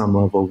because at some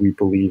level we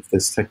believe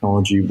this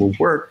technology will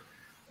work.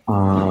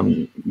 Or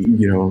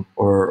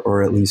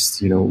at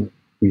least,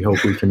 we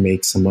hope we can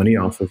make some money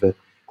off of it.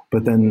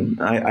 But then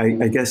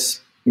I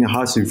guess,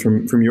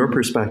 Hasu, from your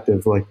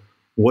perspective, like,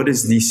 what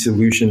is the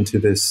solution to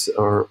this,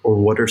 or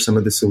what are some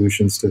of the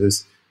solutions to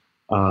this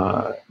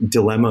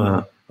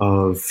dilemma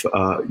of,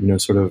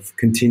 sort of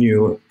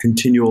continual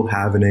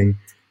halvening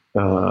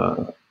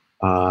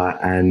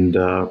and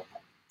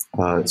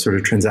sort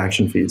of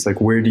transaction fees? Like,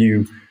 where do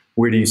you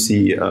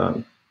see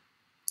the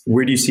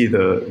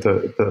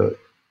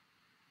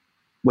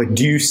like,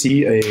 do you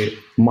see a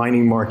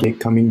mining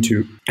market coming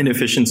to an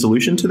efficient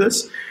solution to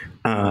this,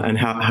 and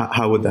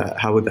how would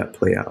that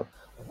play out?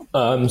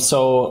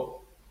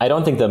 So I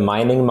don't think the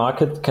mining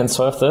market can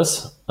solve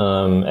this,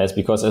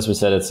 because as we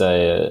said, it's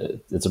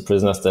a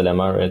prisoner's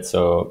dilemma, right?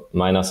 So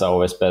miners are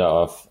always better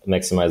off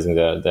maximizing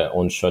their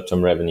own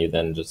short-term revenue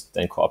than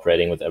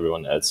cooperating with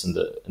everyone else in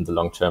the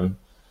long term.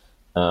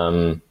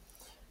 And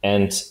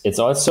it's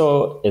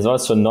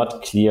also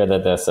not clear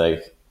that there's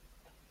like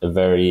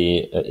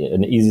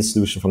an easy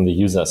solution from the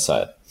user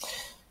side.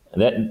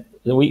 The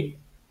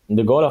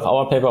goal of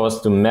our paper was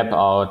to map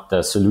out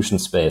the solution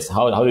space.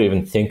 How do you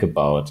even think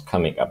about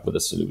coming up with a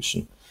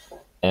solution?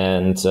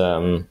 And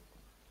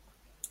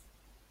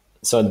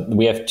so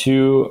we have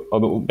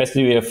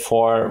we have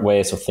 4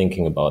 ways of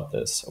thinking about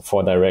this,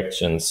 4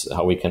 directions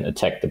how we can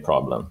attack the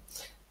problem.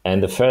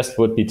 And the first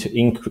would be to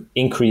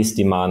increase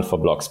demand for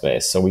block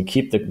space. So we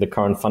keep the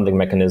current funding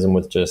mechanism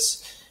with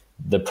just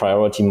the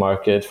priority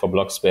market for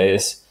block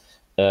space,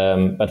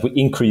 but we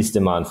increase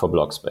demand for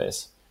block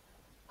space.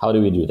 How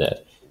do we do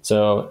that?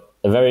 So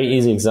a very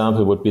easy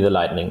example would be the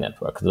Lightning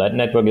Network. The Lightning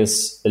Network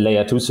is a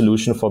layer 2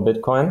 solution for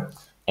Bitcoin,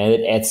 and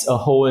it adds a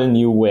whole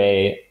new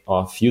way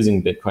of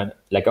using Bitcoin,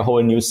 like a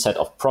whole new set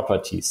of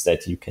properties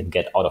that you can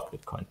get out of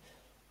Bitcoin.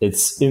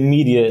 It's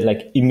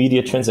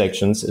immediate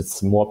transactions.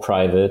 It's more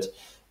private,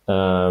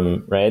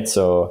 right?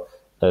 So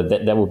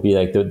that would be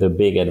like the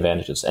big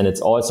advantages. And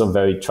it's also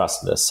very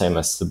trustless, same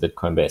as the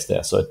Bitcoin base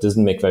there. So it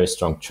doesn't make very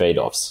strong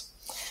trade-offs.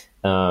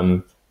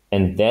 And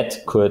that's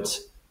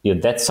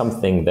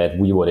something that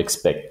we would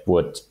expect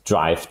would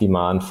drive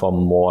demand for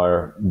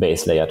more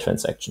base layer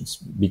transactions,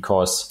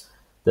 because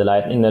the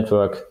Lightning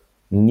Network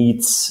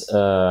needs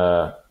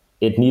a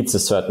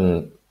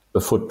certain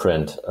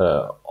footprint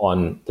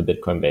on the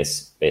Bitcoin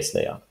base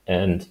layer.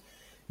 And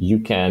you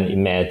can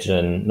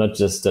imagine not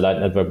just the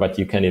Lightning Network, but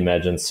you can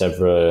imagine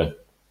several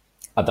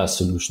other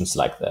solutions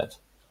like that,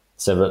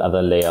 several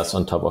other layers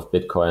on top of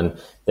Bitcoin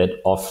that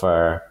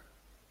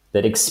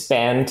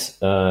expand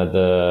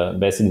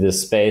basically the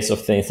space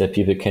of things that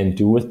people can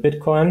do with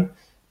Bitcoin,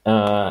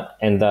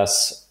 and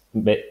thus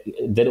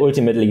that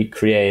ultimately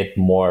create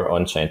more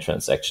on-chain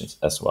transactions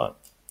as well.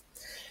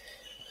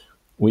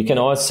 We can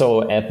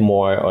also add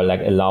more or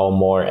allow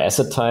more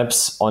asset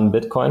types on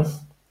Bitcoin.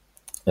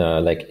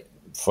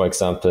 For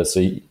example,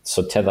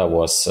 so Tether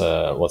was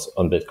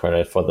on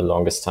Bitcoin for the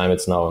longest time.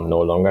 It's now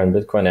no longer in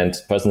Bitcoin, and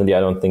personally, I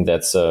don't think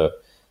it's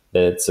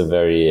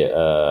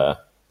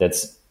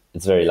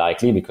very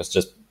likely, because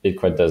just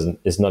Bitcoin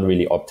is not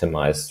really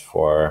optimized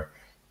for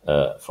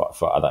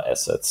other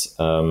assets.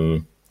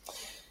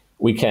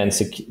 We can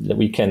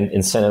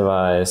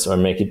incentivize or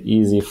make it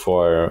easy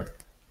for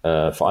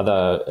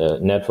other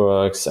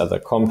networks, other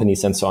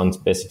companies, and so on,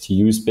 basically to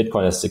use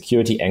Bitcoin as a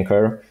security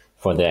anchor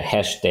for their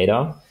hash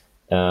data.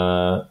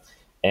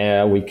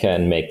 We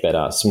can make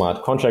better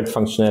smart contract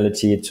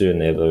functionality to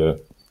enable,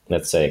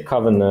 let's say,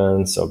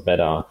 covenants or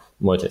better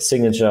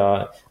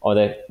multi-signature, all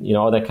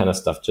that kind of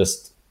stuff.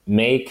 Just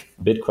make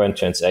Bitcoin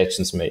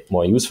transactions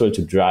more useful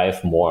to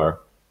drive more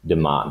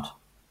demand.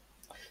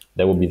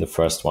 That would be the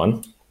first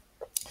one.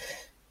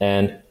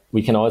 And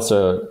we can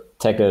also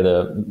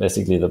tackle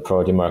basically the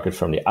priority market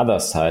from the other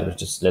side,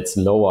 which is let's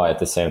lower at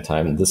the same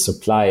time the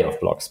supply of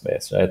block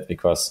space, right?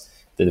 Because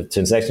the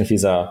transaction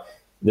fees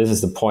this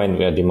is the point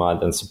where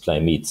demand and supply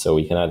meet. So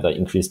we can either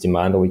increase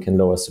demand, or we can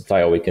lower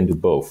supply, or we can do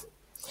both.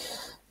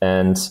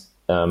 And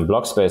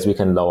block space we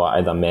can lower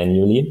either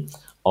manually,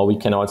 or we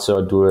can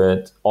also do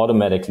it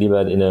automatically,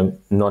 but in a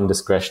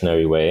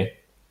non-discretionary way,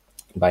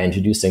 by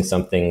introducing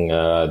something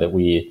that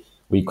we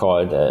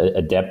called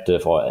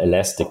adaptive or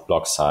elastic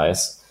block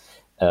size.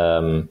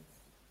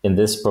 In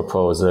this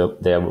proposal,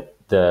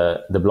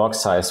 the block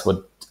size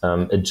would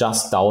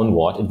adjust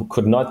downward. It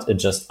could not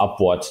adjust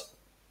upward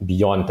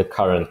beyond the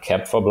current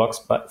cap for block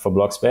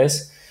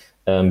space,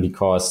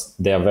 because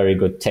there are very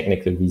good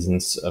technical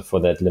reasons for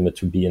that limit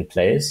to be in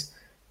place.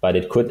 But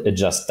it could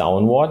adjust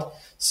downward,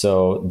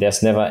 so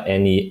there's never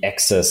any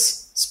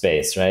excess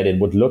space, right? It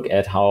would look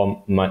at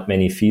how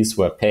many fees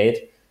were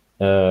paid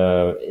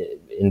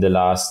in the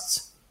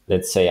last,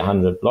 let's say,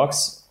 100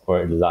 blocks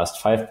or the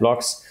last 5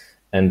 blocks,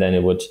 and then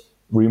it would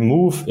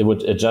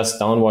adjust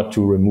downward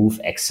to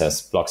remove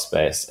excess block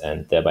space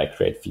and thereby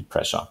create fee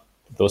pressure.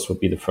 Those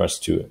would be the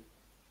first two.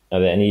 Are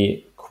there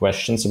any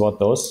questions about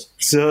those?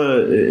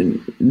 So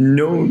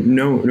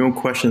no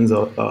questions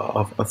off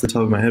the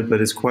top of my head,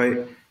 but it's quite.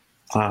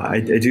 I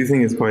do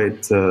think it's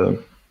quite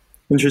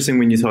interesting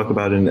when you talk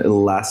about an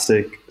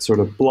elastic sort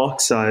of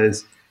block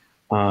size.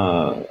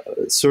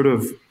 Sort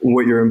of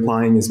what you're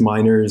implying is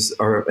miners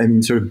are,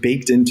 sort of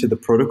baked into the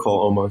protocol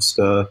almost.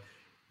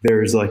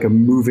 There's like a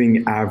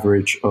moving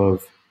average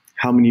of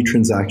how many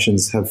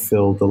transactions have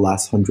filled the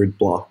last 100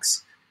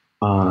 blocks,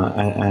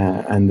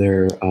 and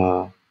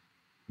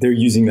they're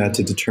using that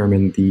to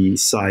determine the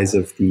size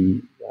of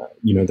the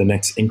the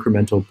next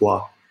incremental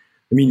block.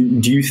 I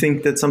mean, do you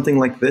think that something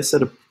like this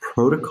at a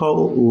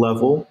protocol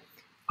level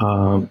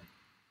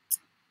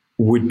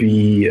would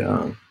be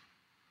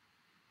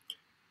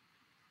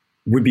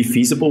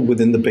feasible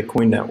within the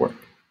Bitcoin network?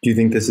 Do you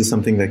think this is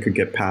something that could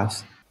get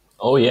passed?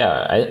 Oh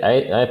yeah,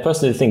 I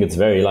personally think it's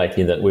very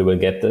likely that we will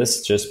get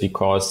this, just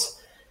because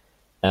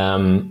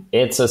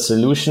it's a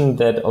solution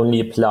that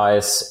only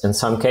applies in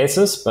some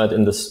cases, but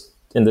in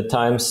the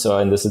times or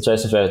in the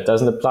situations where it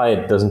doesn't apply,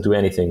 it doesn't do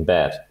anything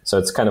bad. So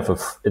it's kind of a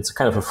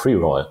free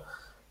roll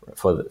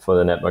for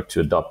the network to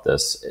adopt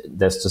this.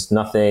 There's just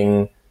at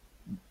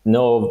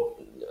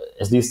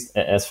least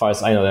as far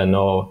as I know, there are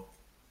no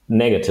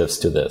negatives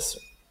to this.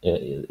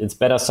 It's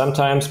better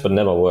sometimes, but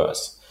never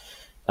worse,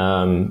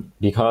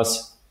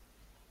 because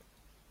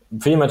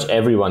pretty much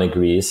everyone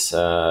agrees,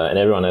 and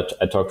everyone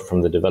I talked to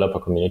from the developer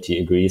community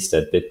agrees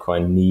that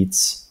Bitcoin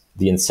needs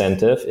the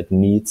incentive. It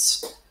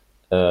needs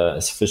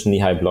a sufficiently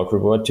high block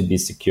reward to be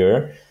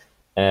secure.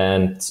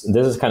 And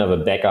this is kind of a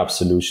backup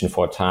solution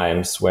for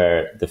times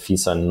where the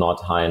fees are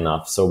not high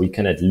enough. So we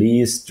can at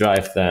least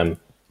drive them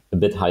a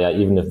bit higher,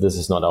 even if this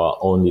is not our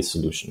only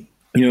solution.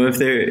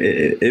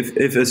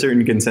 If a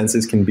certain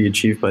consensus can be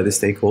achieved by the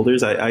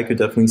stakeholders, I could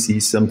definitely see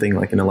something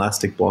like an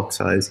elastic block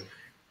size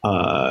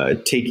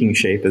taking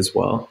shape as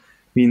well.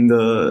 I mean,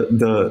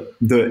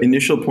 the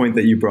initial point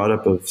that you brought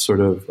up of sort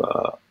of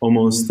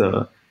almost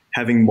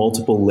having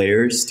multiple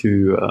layers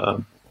to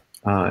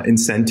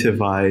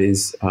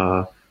incentivize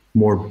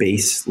more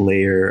base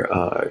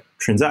layer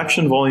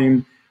transaction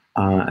volume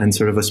and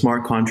sort of a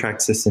smart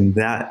contract system,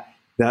 that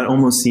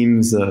almost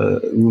seems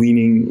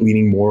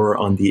leaning more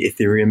on the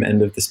Ethereum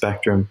end of the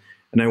spectrum.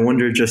 And I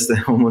wonder, just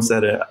almost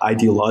at an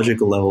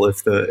ideological level,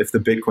 if the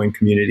Bitcoin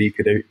community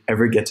could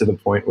ever get to the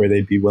point where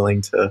they'd be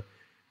willing to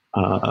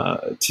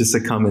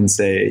succumb and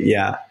say,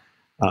 yeah,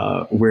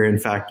 we're in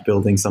fact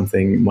building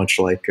something much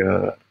like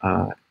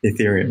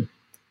Ethereum.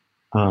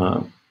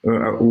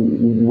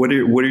 What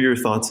are your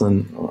thoughts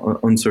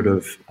on sort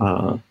of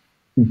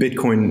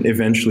Bitcoin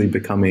eventually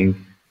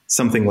becoming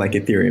something like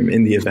Ethereum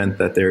in the event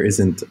that there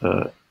isn't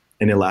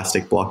an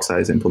elastic block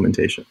size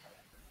implementation?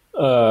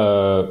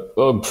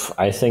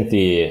 I think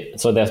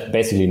there's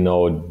basically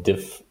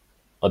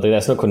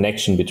there's no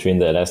connection between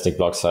the elastic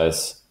block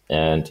size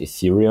and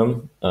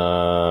Ethereum.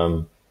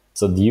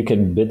 So you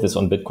can bid this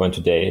on Bitcoin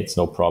today. It's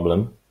no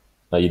problem.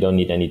 You don't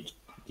need any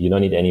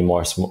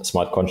more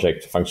smart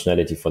contract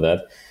functionality for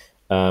that.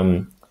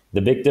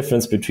 The big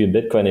difference between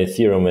Bitcoin and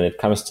Ethereum when it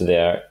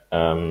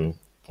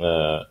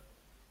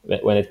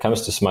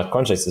comes to smart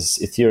contracts is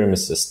Ethereum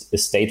is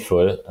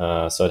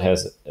stateful, so it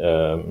has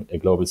a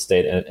global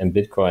state, and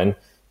Bitcoin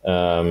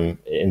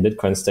in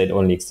Bitcoin state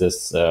only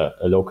exists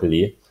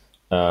locally.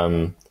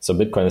 So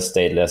Bitcoin is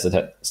stateless.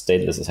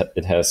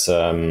 It has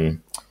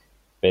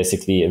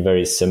basically a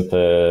very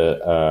simple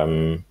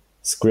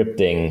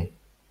scripting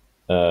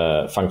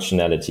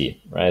functionality,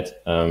 right?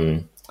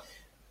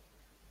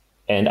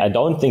 And I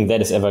don't think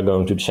that is ever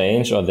going to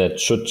change, or that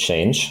should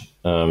change.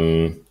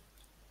 So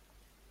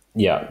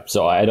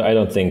I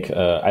don't think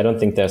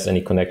there's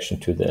any connection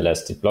to the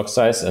elastic block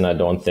size, and I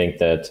don't think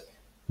that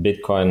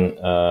Bitcoin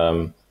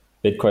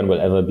will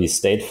ever be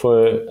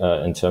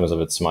stateful in terms of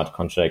its smart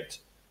contract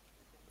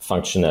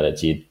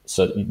functionality.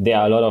 So there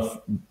are a lot of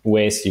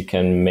ways you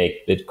can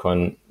make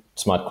Bitcoin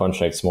smart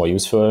contracts more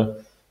useful.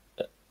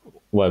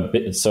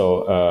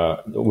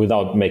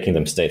 Without making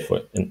them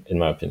stateful, in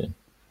my opinion.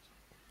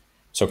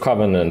 So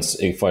governance,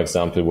 for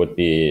example, would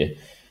be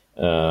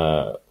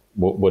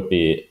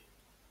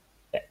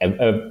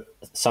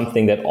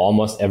something that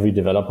almost every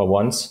developer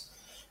wants.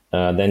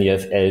 Then you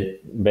have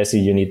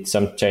basically you need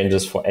some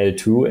changes for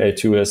L2.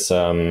 L2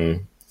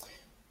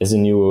 is a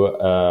new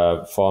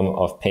form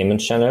of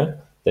payment channel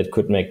that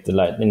could make the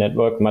Lightning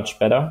Network much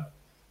better.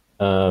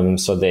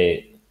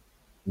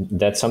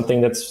 That's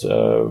something that's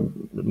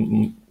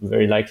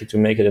very likely to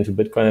make it into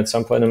Bitcoin at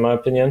some point, in my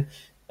opinion.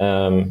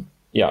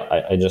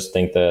 I just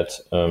think that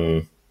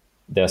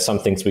there are some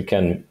things we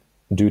can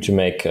do to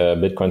make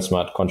Bitcoin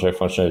smart contract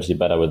functionality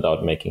better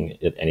without making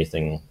it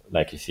anything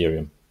like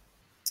Ethereum.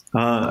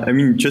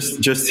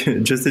 Just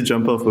to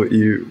jump off what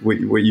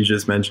you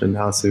just mentioned,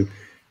 Hasu,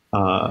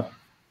 I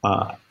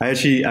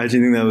actually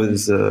think that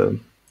was a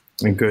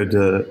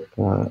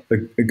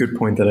good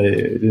point that I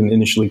didn't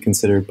initially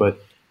consider, but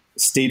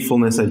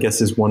statefulness, I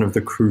guess, is one of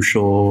the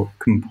crucial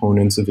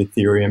components of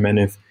Ethereum. And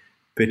if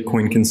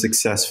Bitcoin can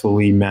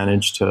successfully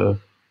manage to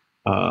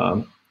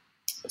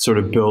sort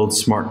of build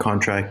smart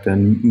contract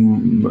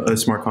and a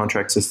smart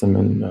contract system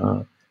and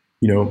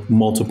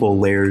multiple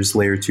layers,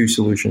 layer 2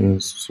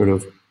 solutions, sort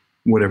of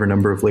whatever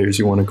number of layers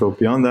you want to go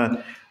beyond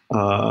that,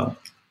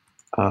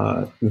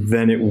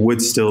 then it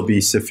would still be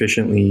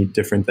sufficiently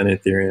different than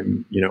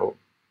Ethereum,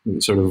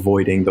 sort of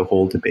avoiding the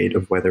whole debate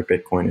of whether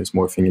Bitcoin is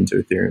morphing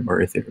into Ethereum or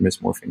Ethereum is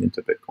morphing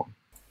into Bitcoin.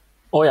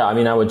 Oh yeah,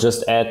 I would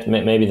just add,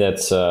 maybe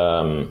that's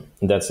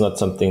not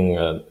something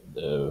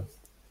that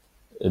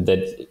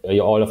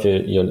all of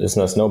your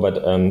listeners know, but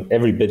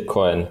every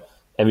coin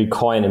in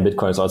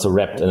Bitcoin is also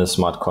wrapped in a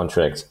smart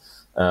contract.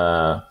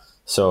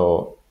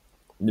 So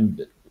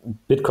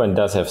Bitcoin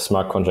does have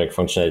smart contract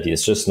functionality.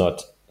 It's just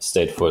not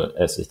stateful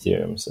as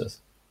Ethereum says.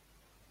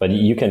 But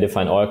you can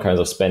define all kinds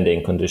of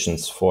spending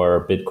conditions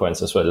for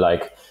Bitcoins as well,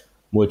 like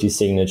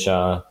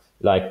multi-signature,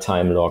 like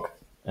time lock,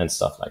 and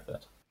stuff like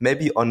that.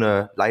 Maybe on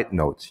a light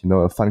note,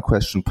 a fun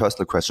question,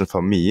 personal question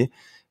for me.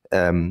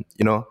 A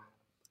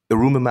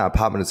room in my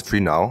apartment is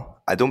free now.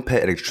 I don't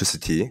pay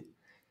electricity.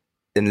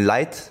 In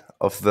light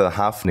of the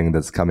halvening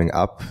that's coming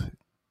up,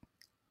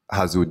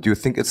 Hasu, do you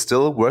think it's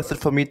still worth it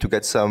for me to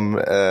get some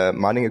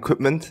mining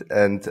equipment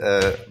and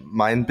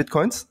mine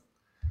Bitcoins?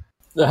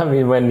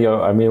 When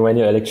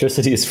your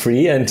electricity is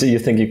free and you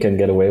think you can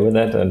get away with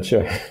that, then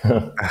sure.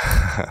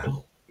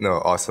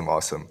 No, awesome.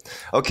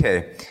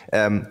 Okay,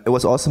 it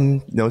was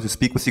awesome, to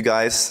speak with you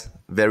guys.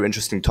 Very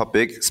interesting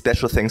topic.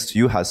 Special thanks to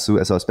you, Hasu,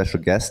 as our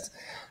special guest.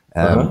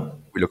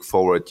 We look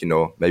forward,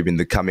 maybe in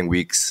the coming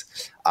weeks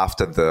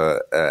after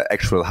the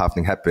actual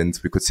halvening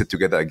happens, we could sit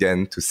together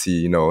again to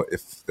see,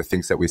 if the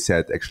things that we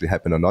said actually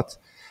happen or not.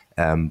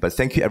 But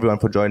thank you everyone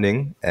for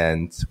joining,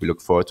 and we look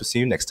forward to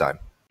seeing you next time.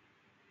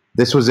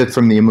 This was it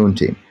from the Amoon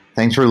team.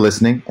 Thanks for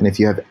listening, and if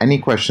you have any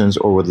questions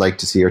or would like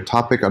to see our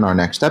topic on our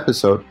next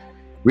episode,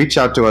 reach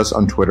out to us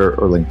on Twitter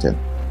or LinkedIn.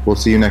 We'll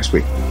see you next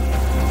week.